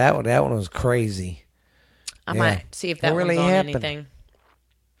 That one was crazy. I might see if that really one's on anything.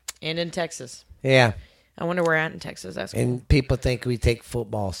 And in Texas. Yeah. I wonder where at in Texas. That's cool. And people think we take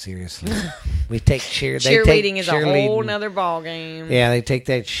football seriously. We take cheerleading is a whole nother ball game. Yeah, they take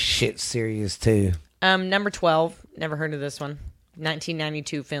that shit serious too. Number 12. Never heard of this one.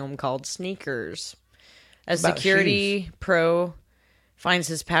 1992 film called Sneakers. A security pro finds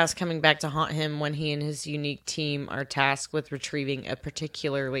his past coming back to haunt him when he and his unique team are tasked with retrieving a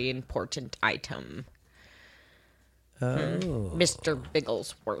particularly important item. Oh. Mr.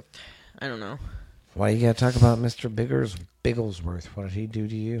 Bigglesworth. I don't know. Why you gotta talk about Mr. Bigglesworth? What did he do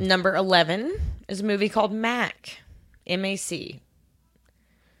to you? Number 11 is a movie called Mac. M-A-C.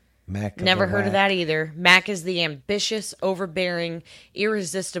 Mac. Never heard of that either. Mac is the ambitious, overbearing,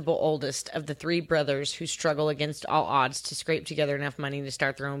 irresistible oldest of the three brothers who struggle against all odds to scrape together enough money to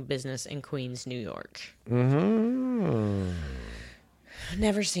start their own business in Queens, New York. Mm-hmm.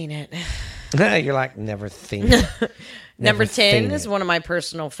 Never seen it. You're like, never seen it. Number 10 is one of my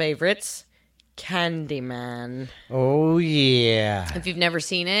personal favorites, Candyman. Oh, yeah. If you've never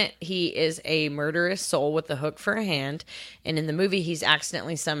seen it, he is a murderous soul with a hook for a hand. And in the movie, he's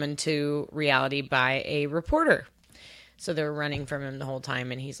accidentally summoned to reality by a reporter. So they're running from him the whole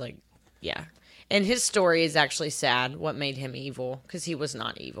time. And he's like, yeah. And his story is actually sad, what made him evil, because he was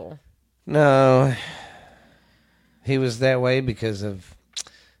not evil. No. He was that way because of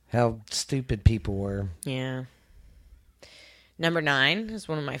how stupid people were. Yeah. Number 9 is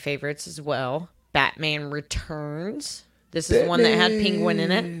one of my favorites as well. Batman Returns. This is the one that had Penguin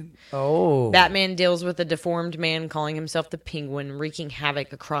in it. Oh. Batman deals with a deformed man calling himself the Penguin, wreaking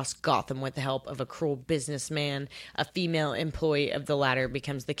havoc across Gotham with the help of a cruel businessman. A female employee of the latter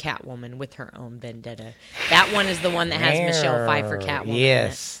becomes the Catwoman with her own vendetta. That one is the one that has Michelle Pfeiffer Catwoman.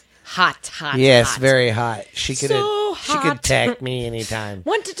 Yes. Hot. Yes, hot. very hot. She could So she could hot. attack me anytime.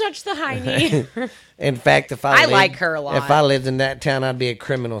 Want to touch the hiney? In fact, if I like her a lot. If I lived in that town, I'd be a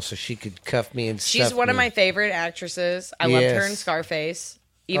criminal, so she could cuff me and She's stuff one of me. my favorite actresses. I loved her in Scarface.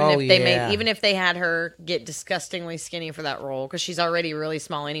 Even if they had her get disgustingly skinny for that role, because she's already really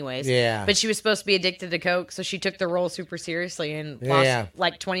small anyways. Yeah. But she was supposed to be addicted to coke, so she took the role super seriously and lost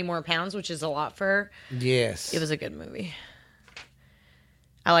like 20 more pounds, which is a lot for her. Yes. It was a good movie.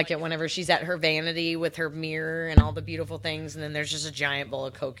 I like it whenever she's at her vanity with her mirror and all the beautiful things, and then there's just a giant bowl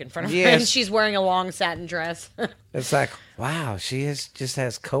of coke in front of her, and she's wearing a long satin dress. It's like, wow, just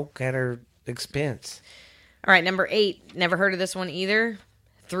has coke at her expense. All right, number 8. Never heard of this one either.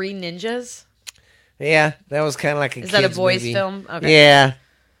 3 Ninjas. Yeah, that was kind of like a Is kid's that a boys' movie. film? Okay. Yeah.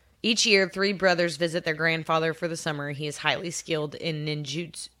 Each year, 3 brothers visit their grandfather for the summer. He is highly skilled in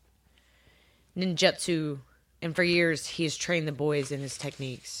ninjutsu, and for years, he has trained the boys in his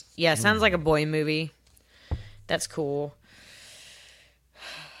techniques. Yeah, sounds like a boy movie. That's cool.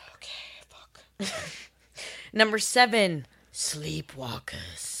 Okay, fuck. Number 7,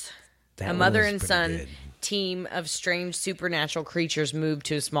 Sleepwalkers. A mother and son team of strange supernatural creatures move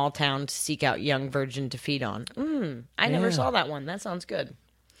to a small town to seek out young virgin to feed on. I never saw that one. That sounds good.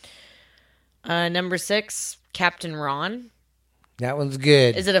 Number 6, Captain Ron. That one's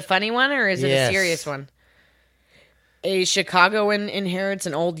good. Is it a funny one or is it a serious one? A Chicagoan inherits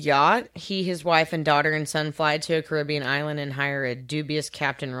an old yacht. He, his wife, and daughter and son fly to a Caribbean island and hire a dubious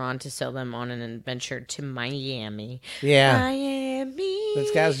Captain Ron to sail them on an adventure to Miami. Yeah. Miami. This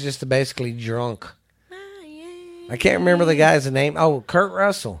guy's just basically drunk. Miami. I can't remember the guy's name. Oh, Kurt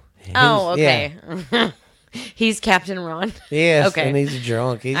Russell. Okay. Yeah. He's Captain Ron. Yes, okay. And he's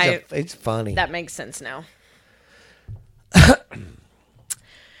drunk. It's funny. That makes sense now.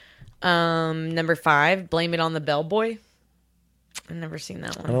 Number 5, Blame It on the Bellboy. I've never seen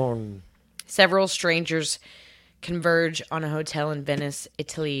that one. Several strangers converge on a hotel in Venice,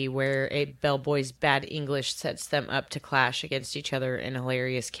 Italy, where a bellboy's bad English sets them up to clash against each other in a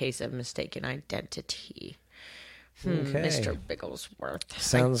hilarious case of mistaken identity. Okay. Mr. Bigglesworth.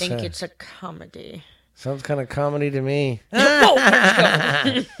 I think it's a comedy. Sounds kind of comedy to me. Whoa,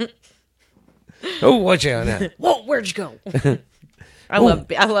 where'd you go? Oh, watch out now. Whoa, where'd you go? I love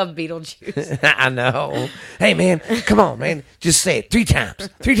Beetlejuice. I know. Hey, man, come on, man. Just say it 3 times.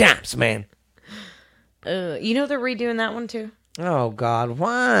 3 times, man. You know they're redoing that one too? Oh, God,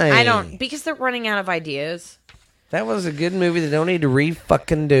 why? I don't, because they're running out of ideas. That was a good movie. They don't need to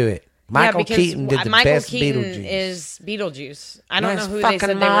re-fucking do it. Michael Keaton did the best Keaton Beetlejuice. is Beetlejuice. I don't Nice know who they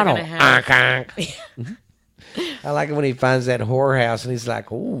said model. they were going to have. I like it when he finds that whorehouse and he's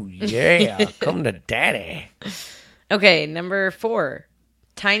like, oh, yeah, come to daddy. Okay, number 4,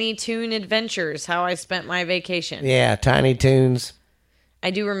 Tiny Toon Adventures, How I Spent My Vacation. Yeah, Tiny Toons.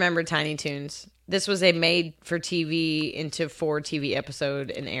 I do remember Tiny Toons. This was a made-for-TV into 4 TV episode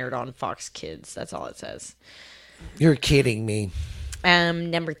and aired on Fox Kids. That's all it says. You're kidding me.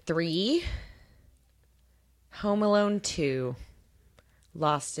 Number 3, Home Alone 2,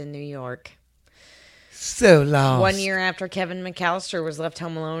 Lost in New York. So lost. 1 year after Kevin McAllister was left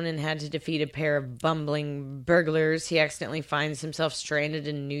home alone and had to defeat a pair of bumbling burglars, he accidentally finds himself stranded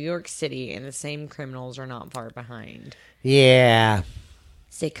in New York City, and the same criminals are not far behind. Yeah.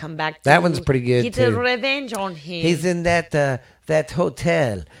 So they come back to that one's pretty good, get too. a revenge on him. He's in that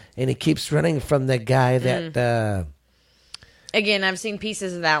hotel, and he keeps running from the guy that... Again, I've seen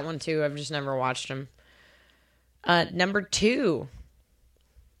pieces of that one, too. I've just never watched them. Number 2,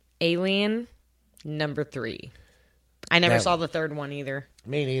 Alien. Number 3. I never saw the third one either.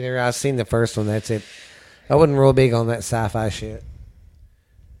 Me neither. I've seen the first one. That's it. I wasn't real big on that sci-fi shit.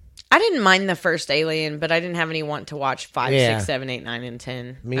 I didn't mind the first Alien, but I didn't have any want to watch 5, 6, 7, 8, 9, and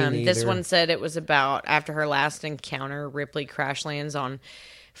 10. Me neither. This one said it was about after her last encounter, Ripley crash lands on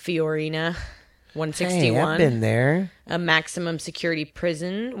Fiorina 161. Hey, I've been there. A maximum security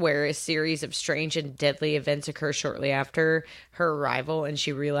prison where a series of strange and deadly events occur shortly after her arrival, and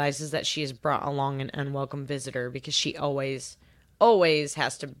she realizes that she has brought along an unwelcome visitor because she always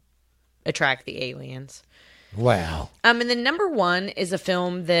has to attract the aliens. Wow. And then number 1 is a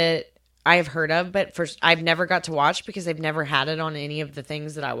film that I've heard of, but first I've never got to watch because they've never had it on any of the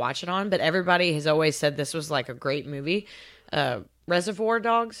things that I watch it on. But everybody has always said this was like a great movie. Reservoir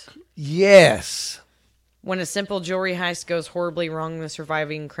Dogs. Yes. When a simple jewelry heist goes horribly wrong, the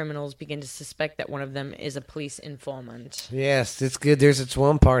surviving criminals begin to suspect that one of them is a police informant. Yes, it's good. There's this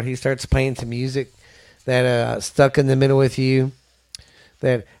one part he starts playing some music that stuck in the middle with you.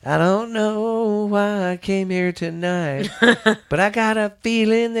 That I don't know why I came here tonight, but I got a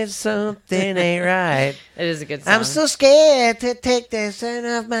feeling that something ain't right. It is a good song. I'm so scared to take that sun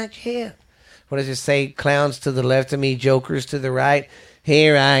off my chest. What does it say? Clowns to the left of me, jokers to the right.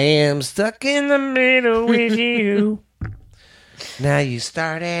 Here I am, stuck in the middle with you. Now you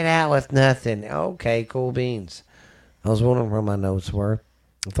started out with nothing. Okay, cool beans. I was wondering where my notes were.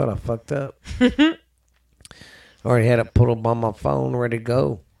 I thought I fucked up. Already had it put up on my phone, ready to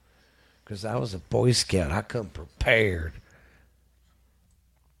go. Because I was a Boy Scout. I come prepared.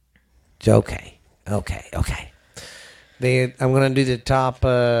 Okay. Then I'm going to do the top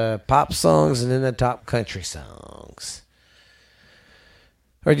pop songs and then the top country songs.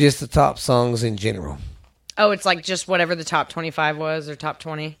 Or just the top songs in general. Oh, it's like just whatever the top 25 was or top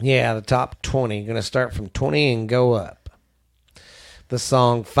 20? Yeah, the top 20. Going to start from 20 and go up. The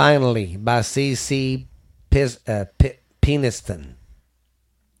song Finally by C.C. Peniston.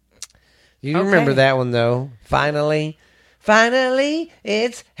 You remember that one, though? Finally,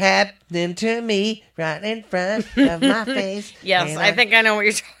 it's happening to me right in front of my face. Yes, I think I know what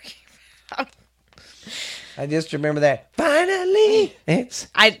you're talking about. I just remember that. Finally, that's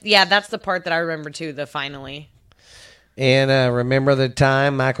the part that I remember, too, the finally. And Remember the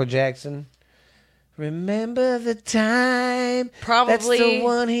Time, Michael Jackson. Remember the time. Probably. That's the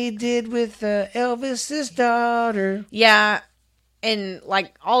one he did with Elvis's daughter. Yeah. And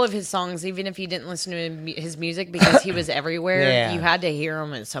like all of his songs, even if you didn't listen to his music because he was everywhere, you had to hear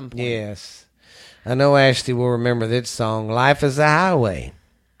him at some point. Yes. I know Ashley will remember this song, Life is a Highway.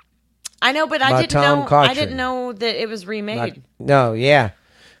 I know, but I didn't know that it was remade.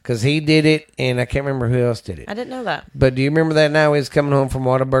 Because he did it, and I can't remember who else did it. I didn't know that. But do you remember that now he's coming home from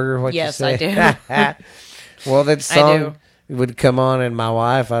Whataburger? Yes, I do. Well, that song would come on, and my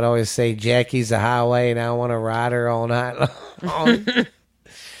wife, I'd always say, Jackie's a highway, and I want to ride her all night long.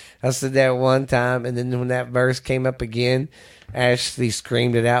 I said that one time, and then when that verse came up again, Ashley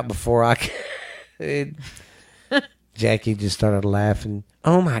screamed it out before I could. Jackie just started laughing.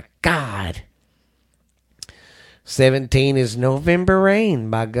 Oh, my God. 17 is November Rain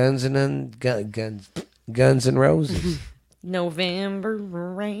by Guns N' Roses. November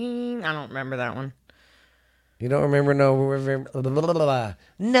Rain. I don't remember that one. You don't remember November?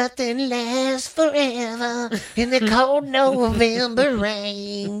 Nothing lasts forever in the cold November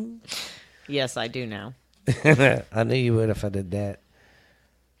rain. Yes, I do now. I knew you would if I did that.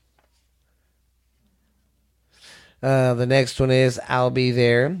 The next one is I'll Be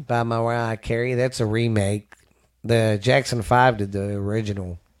There by Mariah Carey. That's a remake. The Jackson 5 did the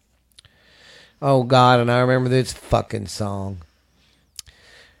original. Oh, God, and I remember this fucking song.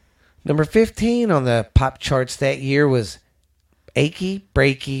 Number 15 on the pop charts that year was Achy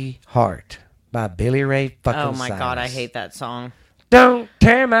Breaky Heart by Billy Ray fucking Oh, my Cyrus. God, I hate that song. Don't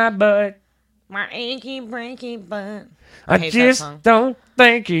tear my butt. My achy breaky butt. I hate just that song. don't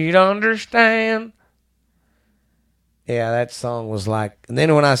think you'd understand. Yeah, that song was like... And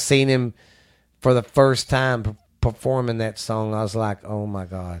then when I seen him for the first time performing that song, I was like, oh, my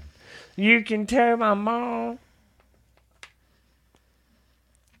God. You can tell my mom.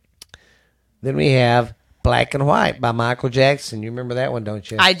 Then we have Black and White by Michael Jackson. You remember that one, don't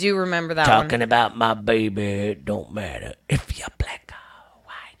you? I do remember that one. Talking about my baby, it don't matter if you're black or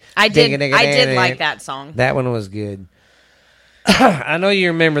white. I did like that song. That one was good. I know you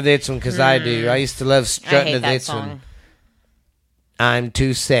remember this one because I do. I used to love strutting to this one. I'm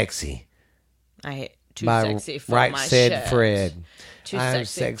Too Sexy. I hate Too by Sexy for Right my Said shirt. Fred. Too I'm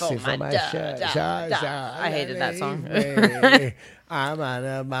sexy for my shirt. I hated that song. I'm on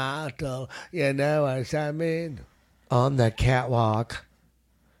a bottle, you know what I mean? On the catwalk.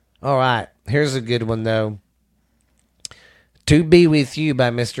 All right, here's a good one, though. To Be With You by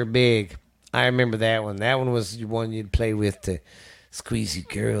Mr. Big. I remember that one. That one was the one you'd play with to squeeze your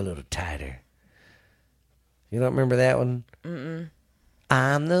girl a little tighter. You don't remember that one? Mm-mm.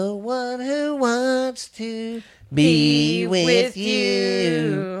 I'm the one who wants to be with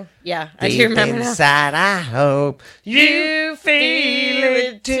you. Yeah, I do remember that. Inside, I hope you feel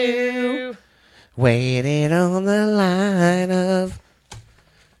it too. Waiting on the line of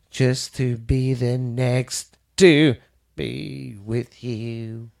just to be the next to be with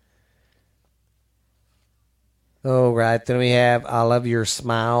you. All right, then we have I Love Your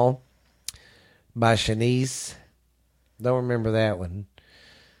Smile by Shanice. Don't remember that one.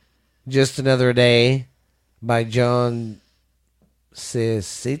 Just Another Day by John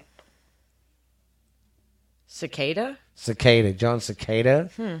Cicada? John Cicada.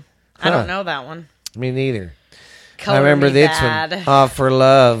 I don't know that one. Me neither. I remember this one. Oh, For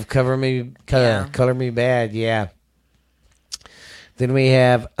Love, Color Me Bad. Yeah. Then we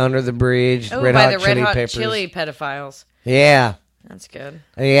have Under the Bridge, Red Hot Chili Peppers. Chili Pedophiles. Yeah. That's good.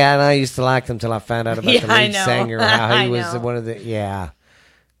 Yeah, and I used to like them until I found out about the lead singer, how he was one of the He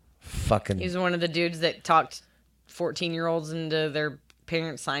was one of the dudes that talked 14-year-olds into their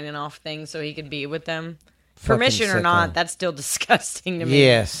parents signing off things so he could be with them. Permission or not, that's still disgusting to me.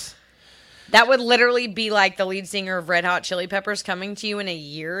 Yes. That would literally be like the lead singer of Red Hot Chili Peppers coming to you in a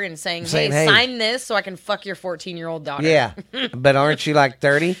year and saying, hey, sign this so I can fuck your 14-year-old daughter. Yeah. But aren't you like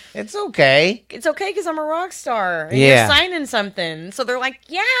 30? It's okay. It's okay because I'm a rock star. And you're signing something. So they're like,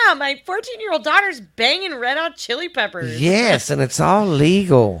 yeah, my 14-year-old daughter's banging Red Hot Chili Peppers. Yes, and it's all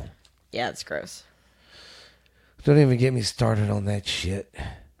legal. Yeah, it's gross. Don't even get me started on that shit.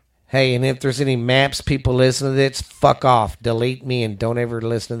 Hey, and if there's any Maps people listen to this, fuck off. Delete me and don't ever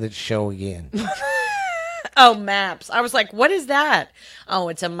listen to this show again. Oh, Maps. I was like, what is that? Oh,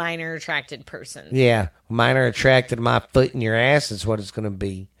 it's a minor attracted person. Yeah, minor attracted my foot in your ass is what it's going to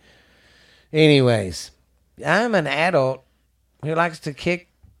be. Anyways, I'm an adult who likes to kick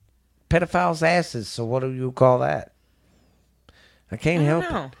pedophiles' asses, so what do you call that? I can't help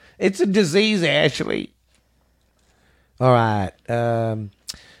it. It's a disease, Ashley. All right.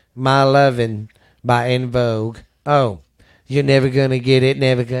 My Lovin' by En Vogue. Oh, you're never gonna get it,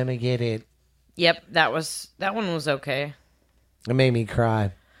 never gonna get it. Yep, that one was okay. It made me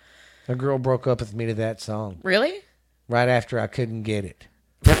cry. A girl broke up with me to that song. Really? Right after I couldn't get it.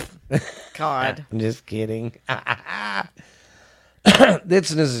 God. I'm just kidding.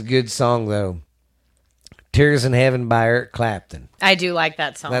 This is a good song, though. Tears in Heaven by Eric Clapton. I do like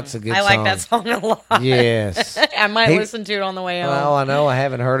that song. That's a good song. I like that song a lot. Yes. I might listen to it on the way home. Oh, I know. I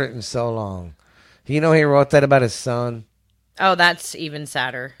haven't heard it in so long. You know he wrote that about his son? Oh, that's even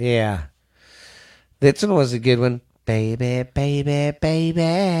sadder. Yeah. This one was a good one. Baby, baby,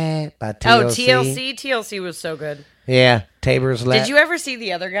 baby by TLC. Oh, TLC? TLC was so good. Yeah. Tabor's Lap. Did you ever see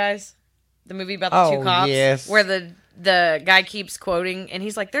The Other Guys? The movie about the two cops? Yes. Where the guy keeps quoting, and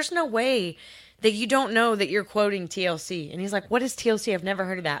he's like, there's no way that you don't know that you're quoting TLC. And he's like, what is TLC? I've never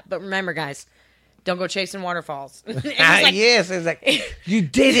heard of that. But remember, guys, don't go chasing waterfalls. Like, yes. It's like, you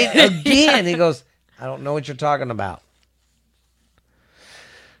did it again. He goes, I don't know what you're talking about.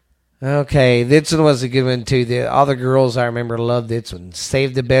 Okay, this one was a good one, too. All the girls I remember loved this one.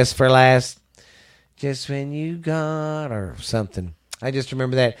 Save the Best for Last. Just when you got, or something. I just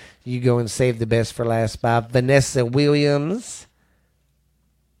remember that. You Go and Save the Best for Last by Vanessa Williams.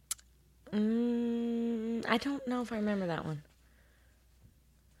 I don't know if I remember that one.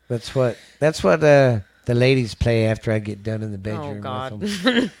 That's what the ladies play after I get done in the bedroom. Oh,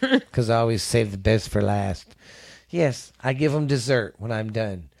 God. Because I always save the best for last. Yes, I give them dessert when I'm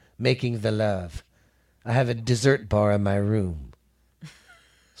done making the love. I have a dessert bar in my room.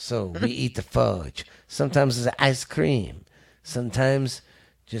 So we eat the fudge. Sometimes it's ice cream. Sometimes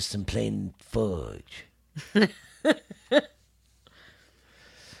just some plain fudge.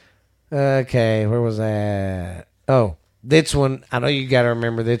 Okay, where was that? Oh, this one, I know you got to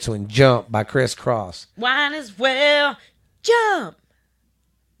remember this one. Jump by Criss Cross. Wine as well. Jump.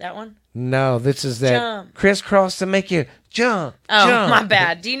 That one? No, this is that. Jump. Criss Cross to make you jump. Oh, jump. My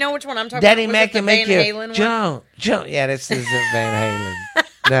bad. Do you know which one I'm talking Daddy about? Mac can make you Halen jump. One? Jump. Yeah, this is Van Halen.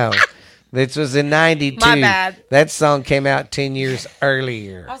 No. This was in 92. My bad. That song came out 10 years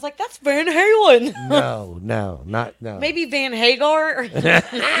earlier. I was like, that's Van Halen. No. Maybe Van Hagar?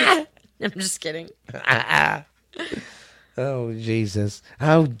 I'm just kidding. Oh, Jesus.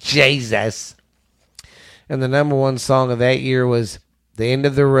 And the number one song of that year was The End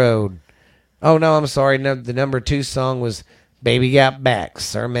of the Road. Oh, no, I'm sorry. No, the number 2 song was Baby Got Back,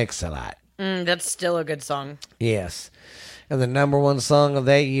 Sir Mix-a-Lot. That's still a good song. Yes. And the number 1 song of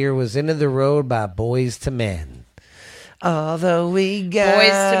that year was End of the Road by Boyz II Men. Although we got Boys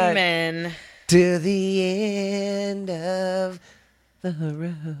to Men. to the end of the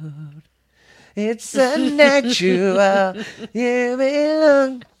road, it's unnatural. You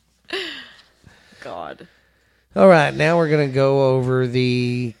belong. God. All right, now we're going to go over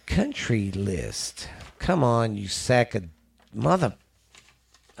the country list. Come on, you sack of mother.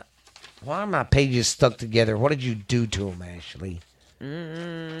 Why are my pages stuck together? What did you do to them, Ashley?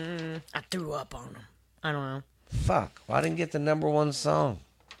 I threw up on them. I don't know. Fuck. Well, I didn't get the number one song.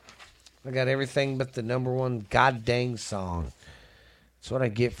 I got everything but the number one goddamn song. That's what I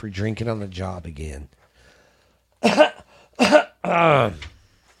get for drinking on the job again.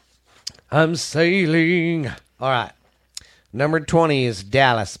 I'm sailing. All right. Number 20 is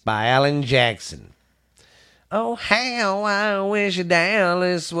Dallas by Alan Jackson. Oh, how I wish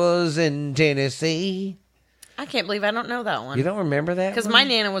Dallas was in Tennessee. I can't believe I don't know that one. You don't remember that? Because my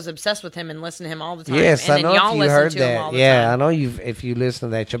Nana was obsessed with him and listened to him all the time. Yes, and I know y'all if you heard to him that. all the Yeah, time. I know if you listen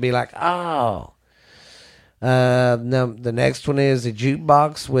to that, you'll be like, oh. The next one is a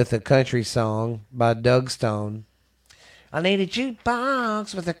jukebox with a country song by Doug Stone. I need a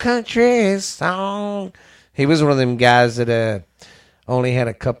jukebox with a country song. He was one of them guys that only had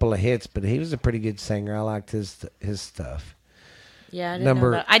a couple of hits, but he was a pretty good singer. I liked his stuff. Yeah, I didn't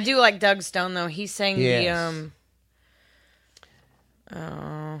know that. I do like Doug Stone though. He sang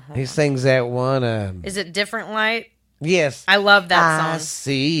he sings that one. Is it Different Light? Yes. I love that song. I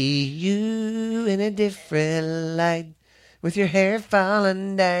see you in a different light with your hair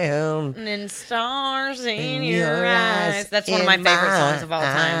falling down. And then stars in your eyes. That's one of my favorite songs of all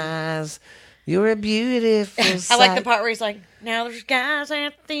time. You're a beautiful sight. I like the part where he's like, now there's guys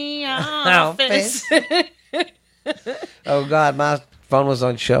at the office. Oh, God, my phone was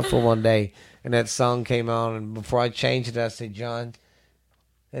on shuffle one day, and that song came on, and before I changed it, I said, John,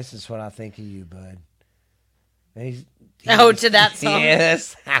 this is what I think of you, bud. To that song?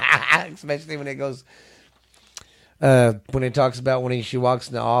 Yes. Especially when it goes, when it talks about when she walks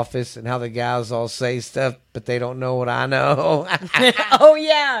in the office and how the guys all say stuff, but they don't know what I know. Oh,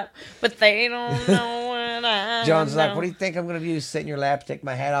 yeah. But they don't know what I John's know. like, what do you think I'm going to do? Sit in your lap, take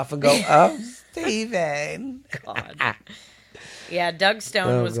my hat off, and go, oh, Steven. God. Yeah, Doug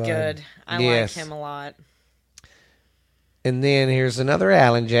Stone was God. good. I like him a lot. And then here's another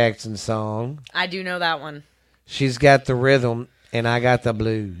Alan Jackson song. I do know that one. She's got the rhythm, and I got the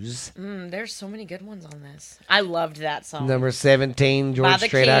blues. There's so many good ones on this. I loved that song. Number 17, George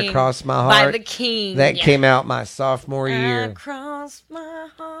Strait, I Crossed My Heart. By the King. That came out my sophomore year. I crossed my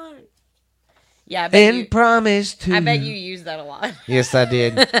heart. Yeah, Promise to. I bet you use that a lot. Yes, I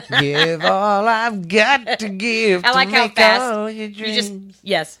did. Give all I've got to give. I like to how make fast all your dreams.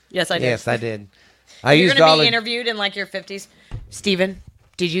 Yes, I did. Yes, I did. You're going to be interviewed in like your 50s. Steven,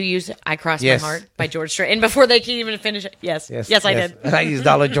 did you use I Crossed My Heart by George Strait? And before they can even finish it, yes, I did. I used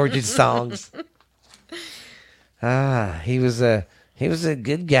all of George's songs. He was a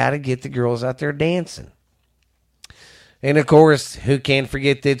good guy to get the girls out there dancing. And of course, who can't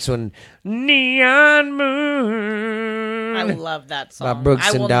forget this one? Neon Moon. I love that song. By Brooks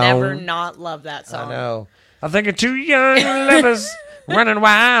and I will Dunn. never not love that song. I know. I think of two young lovers running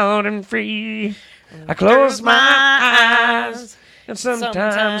wild and free. I close my eyes and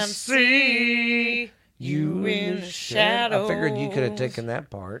sometimes see you in the shadow. I figured you could have taken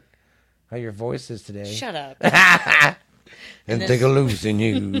that part. How your voice is today. Shut up. and take a loose in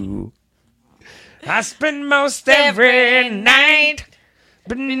you. I spend most every night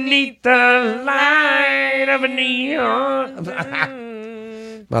beneath the light of a neon.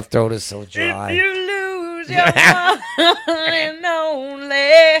 My throat is so dry. If you lose your one and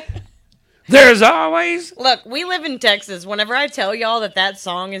only. There's always. Look, we live in Texas. Whenever I tell y'all that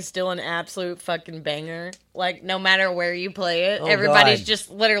song is still an absolute fucking banger, like no matter where you play it, everybody's just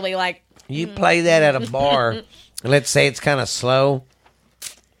literally like. You play that at a bar, and let's say it's kind of slow.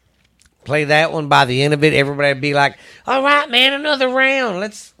 Play that one by the end of it, everybody would be like, all right, man, another round.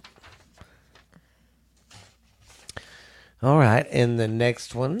 Let's. All right, and the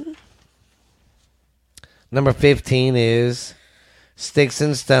next one. Number 15 is Sticks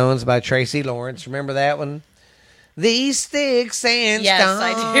and Stones by Tracy Lawrence. Remember that one? These sticks and stones. Yes,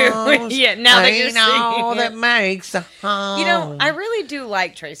 I do. Yeah, now that you're ain't all singing that makes a home. You know, I really do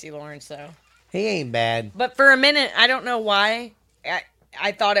like Tracy Lawrence, though. He ain't bad. But for a minute, I don't know why,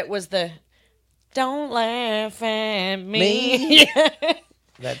 I thought it was the "Don't laugh at me."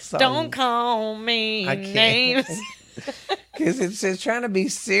 That song. Don't call me names. Because it's trying to be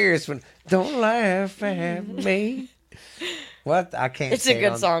serious when don't laugh at me. What? I can't. It's a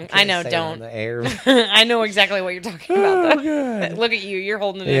good song. I know. Don't. On the air. I know exactly what you're talking about. Oh, God. Look at you. You're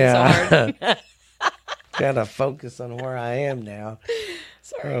holding it in so hard. Trying to focus on where I am now.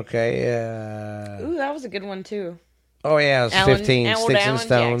 Sorry. Okay. Ooh, that was a good one too. Oh yeah, it was 15. Sticks and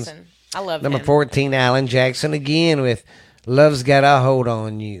Stones. Jackson. I love Number him. 14, Alan Jackson again with "Love's Got a Hold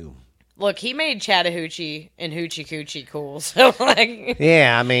on You." Look, he made Chattahoochee and Hoochie Coochie cool. So, like,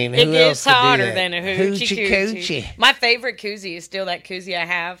 yeah, I mean, it who gets else could do harder that? than a Hoochie Coochie. Coochie. My favorite koozie is still that koozie I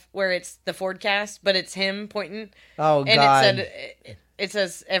have where it's the Fordcast, but it's him pointing. Oh, and God. it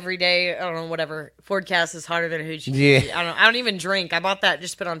says every day, I don't know, whatever, Fordcast is harder than a Hoochie Yeah. Coochie. I don't even drink. I bought that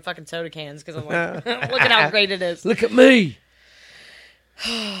just put on fucking soda cans because I'm like, look at how great it is. Look at me.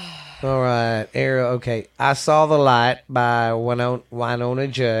 All right, Arrow. Okay, I Saw the Light by Winona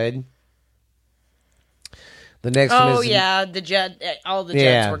Judd. The next one is all the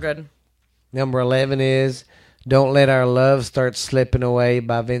Judds were good. number 11 is "Don't Let Our Love Start Slipping Away"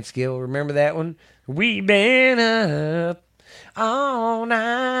 by Vince Gill. Remember that one? We've been up all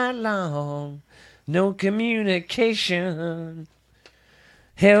night long, no communication.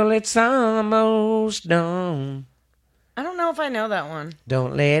 Hell, it's almost done. I don't know if I know that one.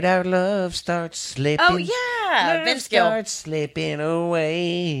 Don't let our love start slipping. Oh, yeah. Vince Gill. Start slipping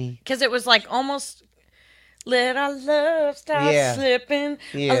away. Because it was like almost, let our love start slipping.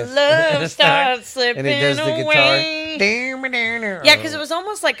 Yes. Our love start slipping And it does the away. guitar. Yeah, because it was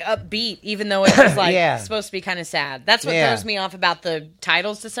almost like upbeat, even though it was like Yeah. supposed to be kind of sad. That's what throws me off about the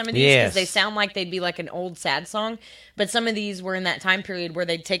titles to some of these, because they sound like they'd be like an old sad song. But some of these were in that time period where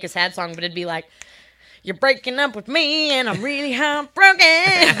they'd take a sad song, but it'd be like, "You're breaking up with me, and I'm really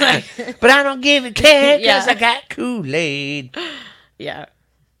heartbroken." But I don't give a care because Yeah. I got Kool-Aid. Yeah.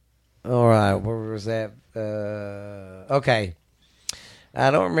 All right, where was that? Okay.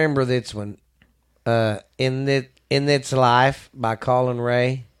 I don't remember this one. In Its Life by Colin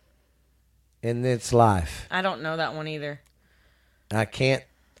Ray. In Its Life. I don't know that one either. I can't.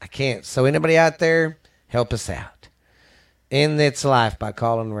 So anybody out there, help us out. In Its Life by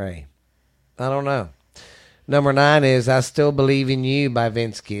Colin Ray. I don't know. Number 9 is "I Still Believe in You" by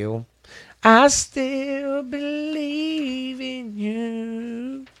Vince Gill. I still believe in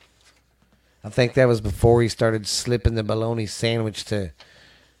you. I think that was before he started slipping the bologna sandwich to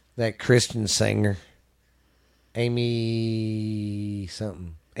that Christian singer. Amy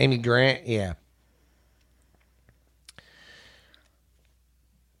something. Amy Grant, yeah.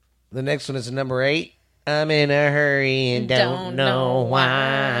 The next one is number 8. "I'm in a hurry and don't know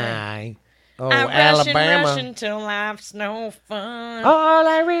why." Oh, I Alabama. rush until life's no fun. All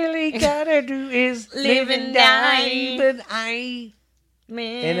I really gotta do is live and die, but I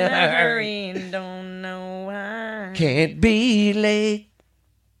in a hurry and don't know why. can't be late.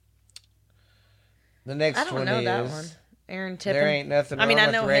 The next I don't one know is that one. Aaron Tippin. "There Ain't Nothing I Wrong mean, I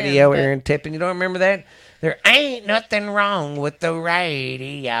with know the Radio." him, but- Aaron Tippin. You don't remember that? "There ain't nothing wrong with the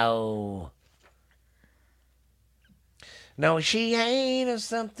radio. No, she ain't a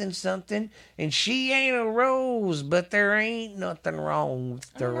something something, and she ain't a rose, but there ain't nothing wrong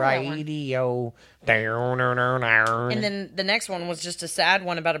with the radio." And then the next one was just a sad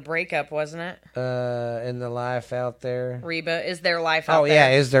one about a breakup, wasn't it? In the life out there. Reba, Is There Life Out Oh There? yeah,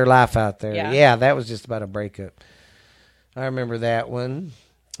 "Is There Life Out There?" Yeah. Yeah, that was just about a breakup. I remember that one.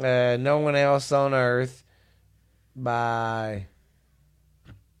 "No One Else on Earth" by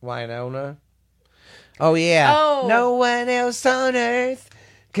Winona. Oh yeah. Oh. "No one else on earth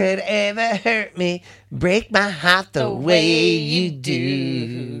could ever hurt me, break my heart the way you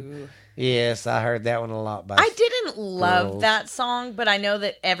do." Yes, I heard that one a lot by I didn't love girls. that song, but I know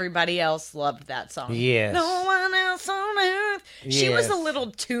that everybody else loved that song. Yes. No one else on earth. She was Yes. a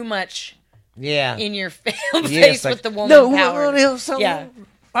little too much Yeah. in your face Yes, like, with the woman "No power. one else on Yeah.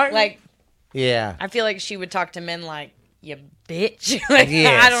 earth." Like, Yeah. I feel like she would talk to men like, "You bitch." Like,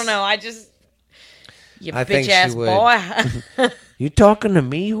 Yes. I don't know. You I think bitch ass she would. boy. You talking to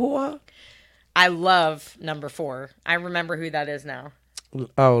me, whore? I love number 4. I remember who that is now.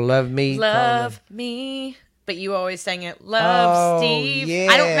 Oh, "Love Me." Love me. But you always sang it, "Love Oh, Steve."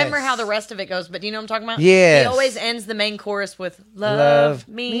 I don't remember yes. how the rest of it goes, but do you know what I'm talking about? Yes. He always ends the main chorus with "Love, Love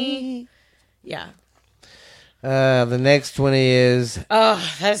me. Yeah. The next one is Oh,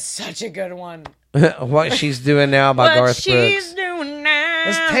 that's such a good one. "What She's Doing Now" by What Garth she's Brooks. doing now.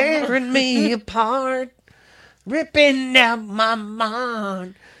 It's tearing me apart, ripping out my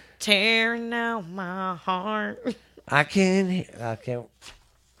mind. Tearing out my heart. I can't.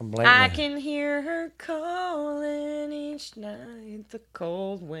 I'm blanking. I can hear her calling each night. The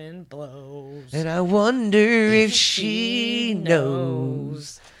cold wind blows. And I wonder if she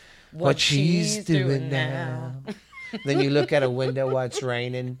knows what she's doing now. Then you look out a window while it's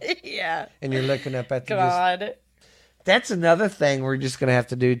raining, Yeah. and you're looking up at the. God. That's another thing we're just gonna have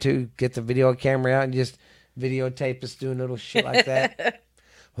to do too. Get the video camera out and just videotape us doing little shit like that.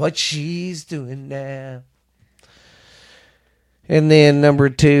 What she's doing now. And then number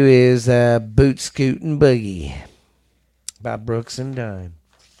 2 is Boot Scootin' Boogie by Brooks and Dunn.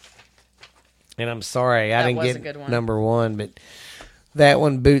 And I'm sorry, I didn't get number 1, but that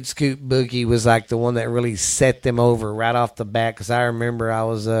one, Boot Scoot Boogie, was like the one that really set them over right off the bat. Because I remember I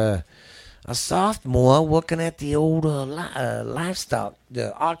was a sophomore working at the old livestock,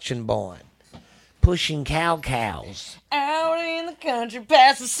 the auction barn, pushing cows. Out in the country,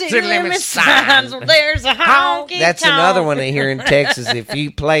 past the city limit signs, where there's a honky. That's another one here in Texas. If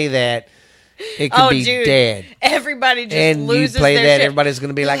you play that, it could be dead. Everybody just loses their shit. And you play that, shit. everybody's going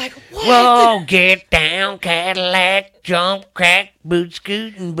to be like, whoa, get down, Cadillac, jump, crack, boot,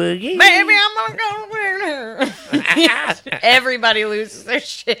 scoot, and boogie. Maybe I'm going to go. Everybody loses their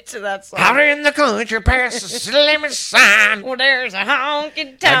shit to that song. Out in the country, past the city limit sign. Well, there's a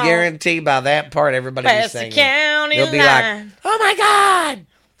honky tonk. I guarantee by that part, everybody will be singing. Past the county They'll be line. like, oh my God.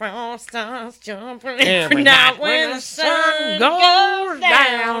 Frost starts jumping every night when the sun goes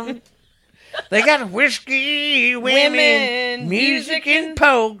down. They got whiskey, women, music, and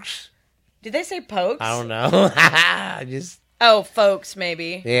pokes. Did they say pokes? I don't know. I just. Oh, folks,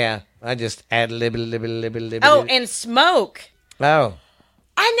 maybe. Yeah, I just add libby. Oh, and smoke. Oh.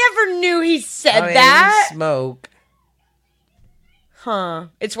 I never knew he said that. Smoke. Huh.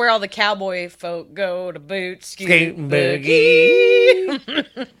 It's where all the cowboy folk go to boot, scoot, and boogie.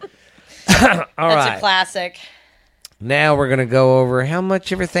 All right. That's a classic. Now we're going to go over how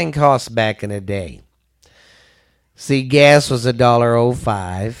much everything cost back in the day. See, gas was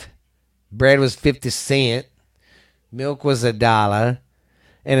 $1.05. Bread was 50 cents. Milk was $1.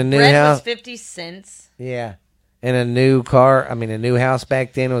 And a new Bread house was 50 cents. Yeah. And a new house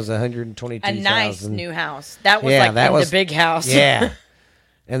back then was $122,000. A nice new house. That was the big house. Yeah.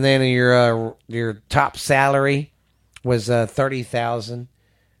 And then your top salary was $30,000.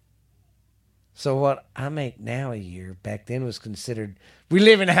 So what I make now a year, back then was considered, we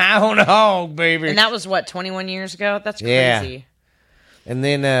live in high on the hog, baby. And that was, 21 years ago? That's crazy. Yeah. And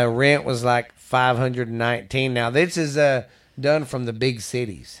then rent was like $519. Now, this is done from the big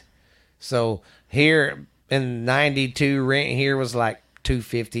cities. So here in 92, rent here was like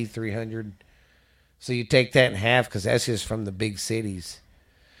 $250, $300. So you take that in half because that's just from the big cities.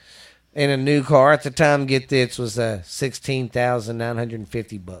 And a new car at the time, get this, was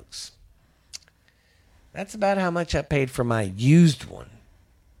 $16,950. That's about how much I paid for my used one.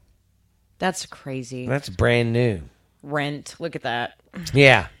 That's crazy. That's brand new. Rent. Look at that.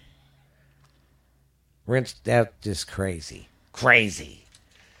 Yeah. Rent's that's just crazy. Crazy.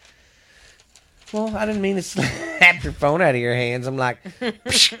 Well, I didn't mean to slap your phone out of your hands. I'm like,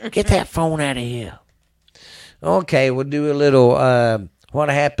 get that phone out of here. Okay, we'll do a little what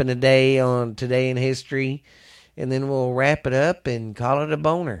happened today on Today in History, and then we'll wrap it up and call it a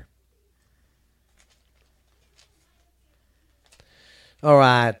boner. All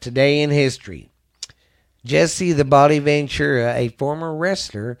right, Today in History. Jesse the Body Ventura, a former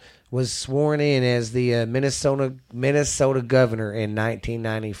wrestler, was sworn in as the Minnesota governor in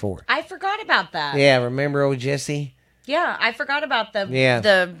 1994. I forgot about that. Yeah, remember old Jesse? Yeah, I forgot about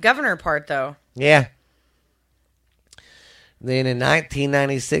the governor part, though. Yeah. Then in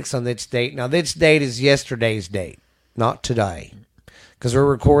 1996 on this date, now this date is yesterday's date, not today. Because we're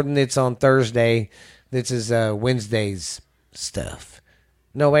recording this on Thursday. This is Wednesday's stuff.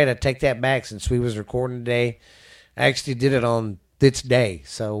 No, wait, I take that back since we was recording today. I actually did it on this day,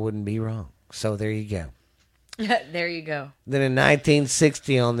 so it wouldn't be wrong. So there you go. There you go. Then in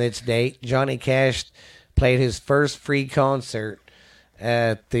 1960 on this date, Johnny Cash played his first free concert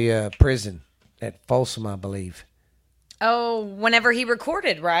at the prison at Folsom, I believe. Oh, whenever he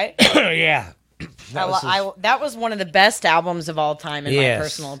recorded, right? Yeah. That was one of the best albums of all time in my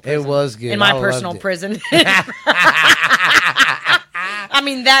personal prison. It was good. In my personal prison. I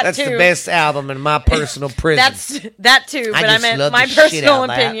mean, that's too. That's the best album in my personal prison. That too, but I meant my personal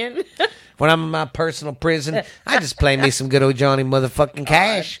opinion. When I'm in my personal prison, I just play me some good old Johnny motherfucking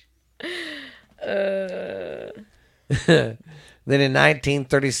Cash. Then in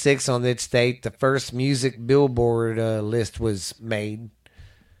 1936 on this date, the first music Billboard list was made.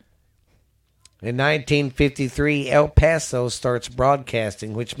 In 1953, El Paso starts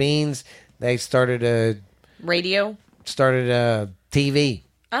broadcasting, which means they started radio? Started TV.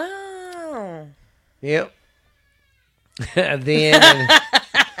 Oh. Yep. Then,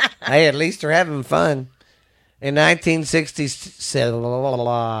 hey, at least they're having fun. In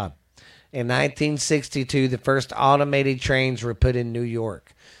 1962, the first automated trains were put in New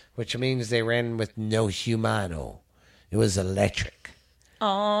York, which means they ran with no humano. It was electric.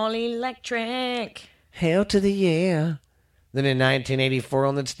 All electric. Hell to the yeah. Then in 1984,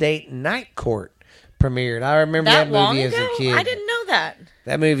 on its date, Night Court premiered. I remember that movie as a kid. I didn't know that.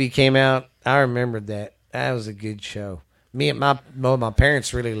 That movie came out. I remembered that. That was a good show. Me and my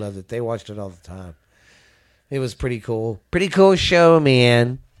parents really loved it. They watched it all the time. It was pretty cool. Pretty cool show,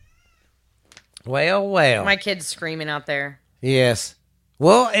 man. Well. My kid's screaming out there. Yes.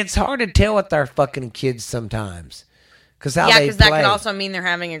 Well, it's hard to tell with our fucking kids sometimes. Because that could also mean they're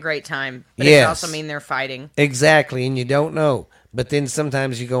having a great time. But it could also mean they're fighting. Exactly, and you don't know. But then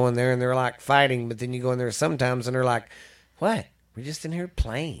sometimes you go in there and they're like fighting. But then you go in there sometimes and they're like, what? We're just in here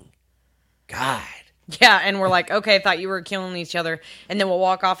playing. God. Yeah, and we're like, okay, I thought you were killing each other. And then we'll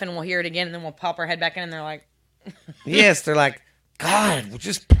walk off and we'll hear it again. And then we'll pop our head back in and they're like... Yes, they're like, God, we're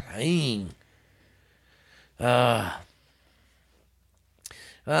just playing. I'm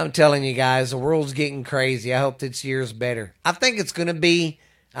telling you guys, the world's getting crazy. I hope this year's better. I think it's going to be.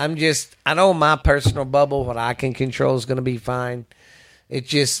 I know my personal bubble, what I can control is going to be fine. It's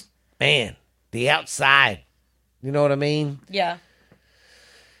just, man, the outside. You know what I mean? Yeah.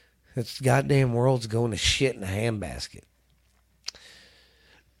 This goddamn world's going to shit in a handbasket.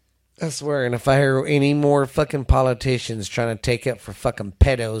 I swear, and if I hear any more fucking politicians trying to take up for fucking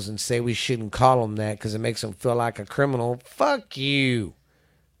pedos and say we shouldn't call them that because it makes them feel like a criminal, fuck you.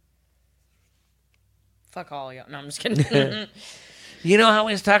 Fuck all y'all. No, I'm just kidding. You know how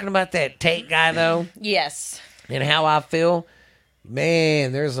we was talking about that Tate guy, though? Yes. And how I feel?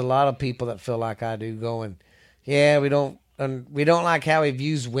 Man, there's a lot of people that feel like I do going, yeah, we don't like how he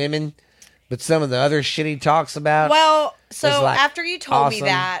views women, but some of the other shit he talks about. Well, so like after you told awesome. me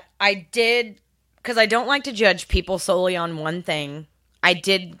that, I did, because I don't like to judge people solely on one thing. I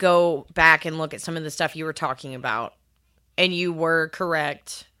did go back and look at some of the stuff you were talking about, and you were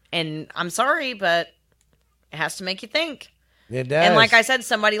correct. And I'm sorry, but it has to make you think. It does. And like I said,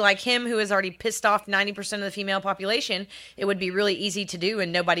 somebody like him who has already pissed off 90% of the female population, it would be really easy to do,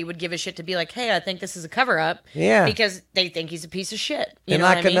 and nobody would give a shit to be like, hey, I think this is a cover-up. Yeah. Because they think he's a piece of shit. You and know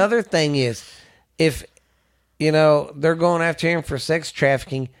like what I mean? Another thing is, if, they're going after him for sex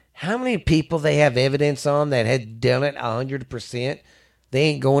trafficking, how many people they have evidence on that had done it 100%, they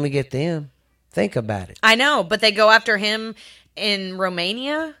ain't going to get them. Think about it. I know, but they go after him in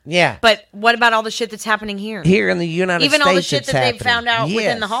Romania. Yeah. But what about all the shit that's happening here? Here in the United States, even all the shit that happening. they've found out Yes.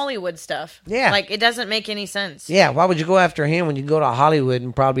 within the Hollywood stuff. Yeah. Like, it doesn't make any sense. Yeah, why would you go after him when you go to Hollywood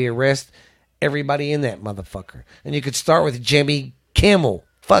and probably arrest everybody in that motherfucker? And you could start with Jimmy Kimmel.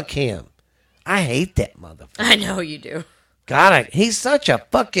 Fuck him. I hate that motherfucker. I know you do. God, he's such a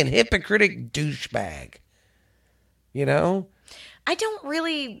fucking hypocritic douchebag. You know? I don't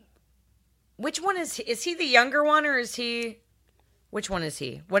really... Which one is he? Is he the younger one, or is he... Which one is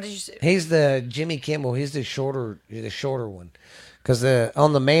he? What did you say? He's the Jimmy Kimmel. He's the shorter one. Because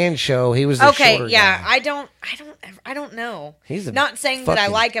on the Man Show, he was the shorter guy. I don't know. He's a not saying that I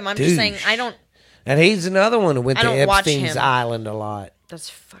like him. I'm douche. just saying I don't. And he's another one who went I to don't watch Epstein's him. Island a lot. That's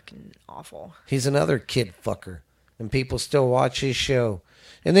fucking awful. He's another kid fucker. And people still watch his show.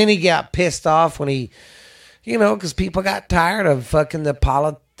 And then he got pissed off when he, because people got tired of fucking the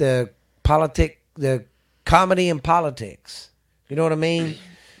comedy and politics. You know what I mean?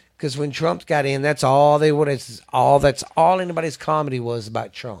 Because when Trump got in, that's all anybody's comedy was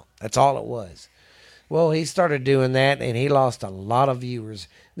about Trump. That's all it was. Well, he started doing that, and he lost a lot of viewers.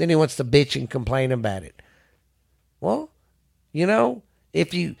 Then he wants to bitch and complain about it. Well,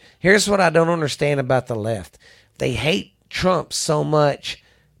 here's what I don't understand about the left. They hate Trump so much,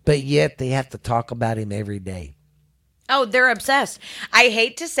 but yet they have to talk about him every day. Oh, they're obsessed. I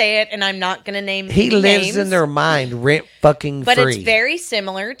hate to say it, and I'm not going to name He lives names, in their mind rent fucking but free. it's very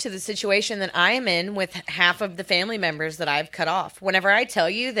similar to the situation that I am in with half of the family members that I've cut off. Whenever I tell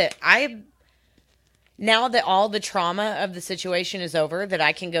you that now that all the trauma of the situation is over, that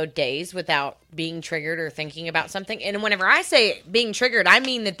I can go days without being triggered or thinking about something. And whenever I say being triggered, I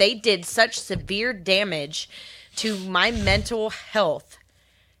mean that they did such severe damage to my mental health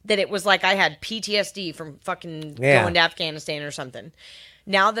that it was like I had PTSD from fucking going to Afghanistan or something.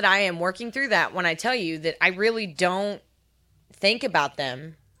 Now that I am working through that, when I tell you that I really don't think about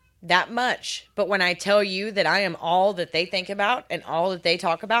them that much, but when I tell you that I am all that they think about and all that they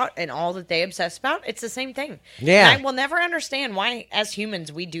talk about and all that they obsess about, it's the same thing. Yeah. And I will never understand why, as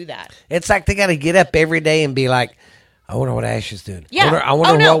humans, we do that. It's like they got to get up every day and be like, I wonder what Ash is doing. Yeah. I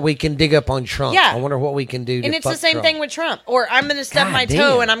wonder what we can dig up on Trump. Yeah. I wonder what we can do to And it's the same Trump. thing with Trump. Or I'm going to stub my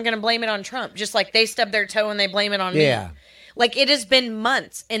toe and I'm going to blame it on Trump. Just like they stub their toe and they blame it on me. Yeah. Like, it has been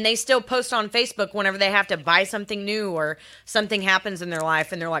months, and they still post on Facebook whenever they have to buy something new or something happens in their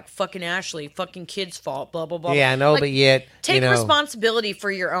life, and they're like, fucking Ashley, fucking kid's fault, blah, blah, blah. Yeah, I know, like, but yet, take responsibility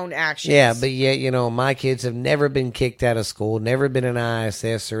for your own actions. Yeah, but yet, my kids have never been kicked out of school, never been an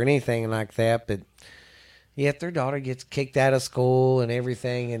ISS or anything like that, but yet their daughter gets kicked out of school and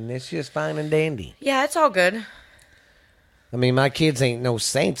everything, and it's just fine and dandy. Yeah, it's all good. I mean, my kids ain't no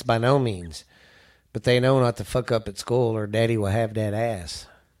saints by no means, but they know not to fuck up at school or daddy will have that ass.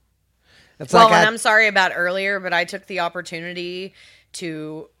 It's well, and I'm sorry about earlier, but I took the opportunity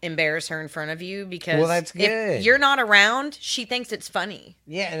to embarrass her in front of you because that's good. If you're not around, she thinks it's funny.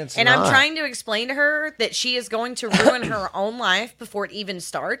 Yeah, and it's and not. I'm trying to explain to her that she is going to ruin her own life before it even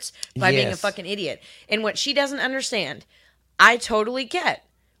starts by being a fucking idiot. And what she doesn't understand, I totally get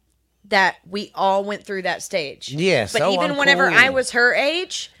that we all went through that stage. Yes. But even whenever I was her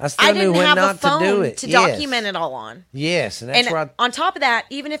age, I didn't have a phone to document it all on. Yes. And on top of that,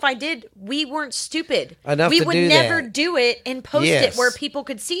 even if I did, we weren't stupid. Enough to do that. We would never do it and post it where people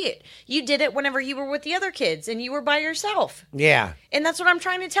could see it. You did it whenever you were with the other kids and you were by yourself. Yeah. And that's what I'm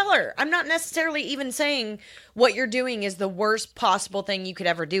trying to tell her. I'm not necessarily even saying what you're doing is the worst possible thing you could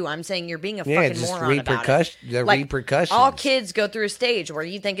ever do. I'm saying you're being a fucking moron about it. The repercussions. All kids go through a stage where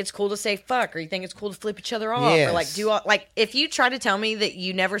you think it's cool to say fuck or you think it's cool to flip each other off or like if you try to tell me that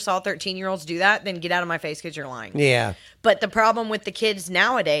you never saw 13-year-olds do that, then get out of my face because you're lying. Yeah. But the problem with the kids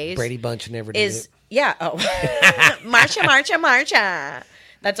nowadays, Brady Bunch never did it. Yeah. Oh, Marsha.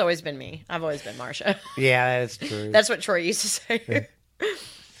 That's always been me. I've always been Marsha. Yeah, that's true. That's what Troy used to say.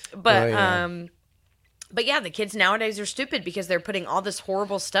 But yeah, the kids nowadays are stupid because they're putting all this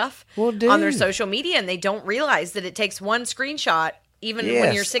horrible stuff on their social media and they don't realize that it takes one screenshot even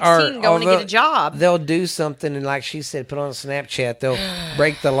when you're 16 going to get a job. They'll do something and like she said, put it on Snapchat. They'll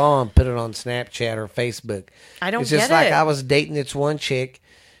break the law and put it on Snapchat or Facebook. I don't get it. It's just like I was dating this one chick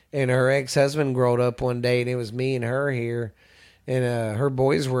and her ex-husband growed up one day and it was me and her here. And her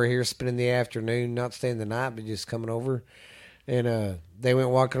boys were here spending the afternoon, not staying the night, but just coming over. And they went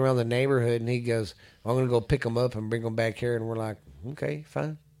walking around the neighborhood, and he goes, I'm going to go pick them up and bring them back here. And we're like, okay,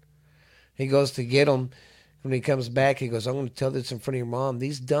 fine. He goes to get them. When he comes back, he goes, I'm going to tell this in front of your mom.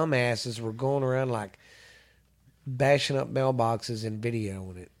 These dumbasses were going around like bashing up mailboxes and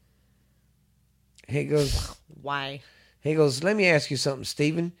videoing it. He goes, why? He goes, let me ask you something,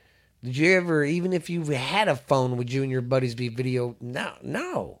 Steven. Did you ever, even if you had a phone, would you and your buddies be video?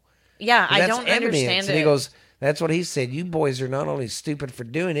 No. Yeah, I don't understand it. And he goes, that's what he said. You boys are not only stupid for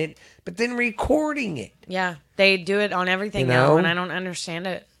doing it, but then recording it. Yeah, they do it on everything now, and I don't understand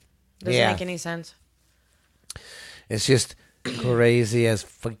it. Doesn't make any sense. It's just crazy as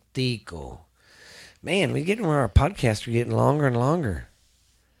fatico. Man, we getting where our podcasts are getting longer and longer.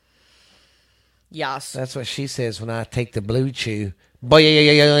 Yes. That's what she says when I take the blue chew.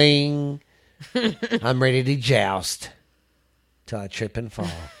 Boing. I'm ready to joust till I trip and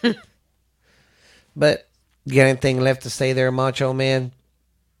fall. But you got anything left to say there, Macho Man?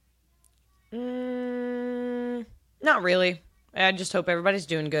 Not really. I just hope everybody's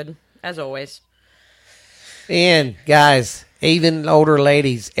doing good, as always. And guys, even older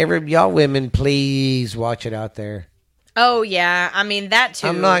ladies, y'all women, please watch it out there. Oh yeah, I mean that too.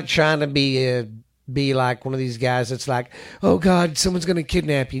 I'm not trying to be like one of these guys that's like, oh God, someone's going to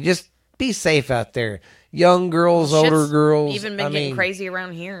kidnap you. Just be safe out there. Young girls, older girls. Even been getting crazy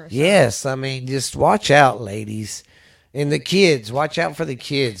around here. So. Yes, I mean, just watch out, ladies. And the kids, watch out for the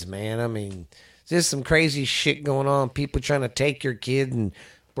kids, man. I mean, there's some crazy shit going on. People trying to take your kid in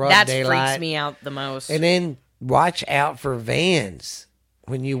broad daylight. That freaks me out the most. And then watch out for vans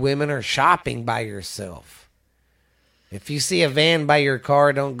when you women are shopping by yourself. If you see a van by your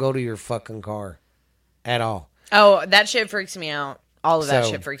car, don't go to your fucking car. At all. Oh, that shit freaks me out. All of that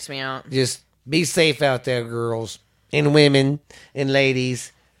shit freaks me out. Just be safe out there, girls and women and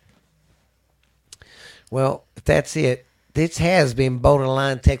ladies. Well, if that's it, this has been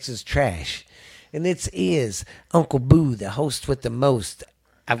Borderline Texas Trash. And this is Uncle Boo, the host with the most.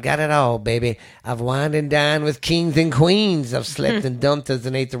 I've got it all, baby. I've wined and dined with kings and queens. I've slept in dumpsters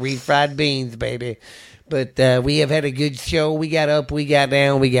and ate the refried beans, baby. But we have had a good show. We got up, we got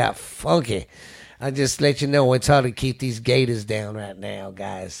down, we got funky. I just let you know it's hard to keep these gators down right now,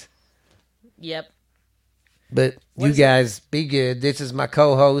 guys. Yep. But you guys, be good. This is my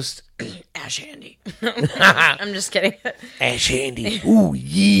co-host, Ash Handy. I'm just kidding. Ash Handy. Ooh,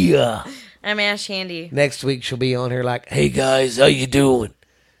 yeah. I'm Ash Handy. Next week she'll be on here like, hey guys, how you doing?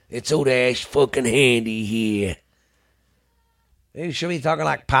 It's old Ash fucking Handy here. She'll be talking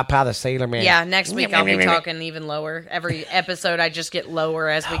like Popeye the Sailor Man. Yeah, next week I'll be talking even lower. Every episode I just get lower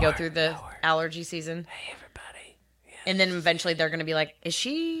as we go through the allergy season. Hey, everybody. Yeah. And then eventually they're going to be like, is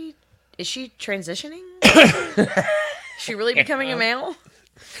she transitioning? Is she really becoming a male?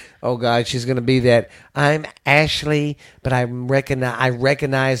 Oh, God, she's going to be that. I'm Ashley, but I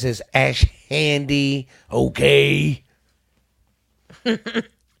recognize as Ash Handy. Okay.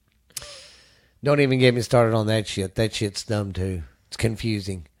 Don't even get me started on that shit. That shit's dumb, too. It's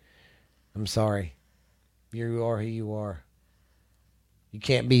confusing. I'm sorry. You are who you are. You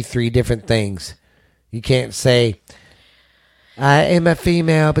can't be 3 different things. You can't say, I am a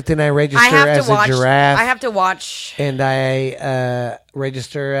female, but then I register as a giraffe. I have to watch. And I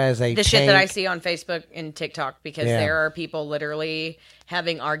register as a the tank. shit that I see on Facebook and TikTok, because there are people literally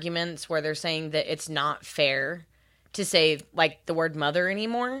having arguments where they're saying that it's not fair to say, like, the word mother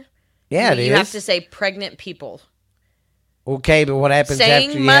anymore. Yeah, it is. You have to say pregnant people. Okay, but what happens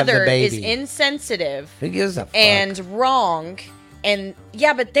after you have the baby? Saying mother is insensitive. Who gives a fuck? And wrong. And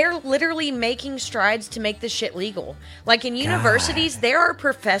yeah, but they're literally making strides to make this shit legal. Like in universities, there are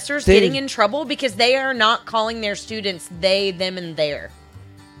professors getting in trouble because they are not calling their students they, them, and their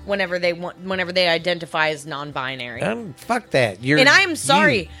whenever they identify as non-binary. Fuck that. And I am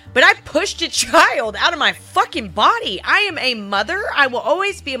sorry, but I pushed a child out of my fucking body. I am a mother. I will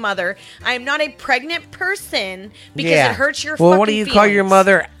always be a mother. I am not a pregnant person because it hurts your fucking Well, what do you call your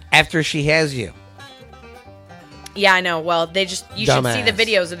mother after she has you? Yeah, I know. Well, you should see the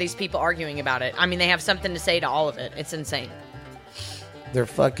videos of these people arguing about it. I mean, they have something to say to all of it. It's insane. They're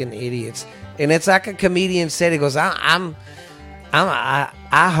fucking idiots. And it's like a comedian said. He goes, I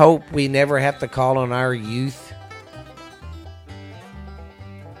hope we never have to call on our youth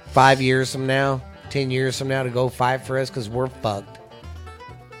 5 years from now, 10 years from now to go fight for us because we're fucked.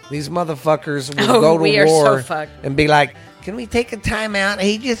 These motherfuckers will go to war and be like, can we take a time out?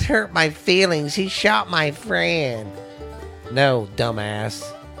 He just hurt my feelings. He shot my friend. No, dumbass.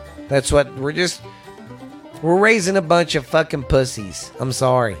 That's what we're raising a bunch of fucking pussies. I'm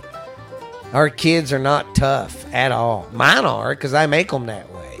sorry. Our kids are not tough at all. Mine are, because I make them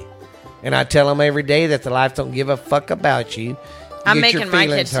that way. And I tell them every day that the life don't give a fuck about you. I'm making my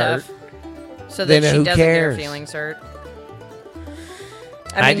kids tough so that she doesn't get her feelings hurt.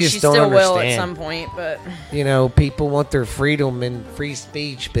 I mean, she still will at some point, but... You know, people want their freedom and free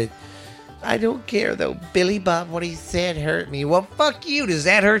speech, but I don't care, though. Billy Bob, what he said hurt me. Well, fuck you. Does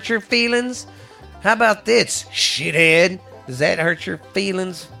that hurt your feelings? How about this, shithead? Does that hurt your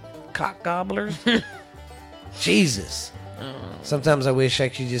feelings, cock gobblers? Jesus. Sometimes I wish I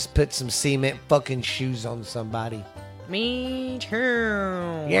could just put some cement fucking shoes on somebody. Me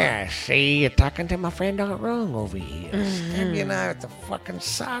too. Yeah, see, you're talking to my friend all wrong over here. Stab you and I with the fucking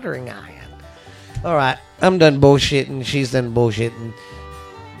soldering iron. All right, I'm done bullshitting. She's done bullshitting.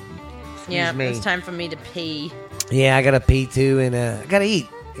 Yeah, it's time for me to pee. Yeah, I gotta pee too, and I gotta eat.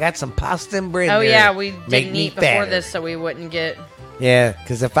 Got some pasta and bread. Oh yeah, we didn't eat before this, so we wouldn't get. Yeah,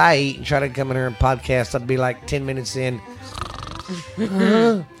 because if I eat and try to come in here and podcast, I'd be like 10 minutes in.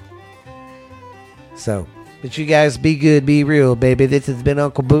 So. But you guys be good, be real, baby. This has been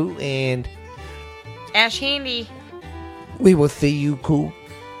Uncle Boo and Ash Handy. We will see you cool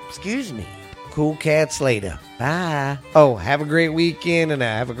cats later. Bye. Oh, have a great weekend and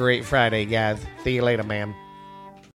have a great Friday, guys. See you later, ma'am.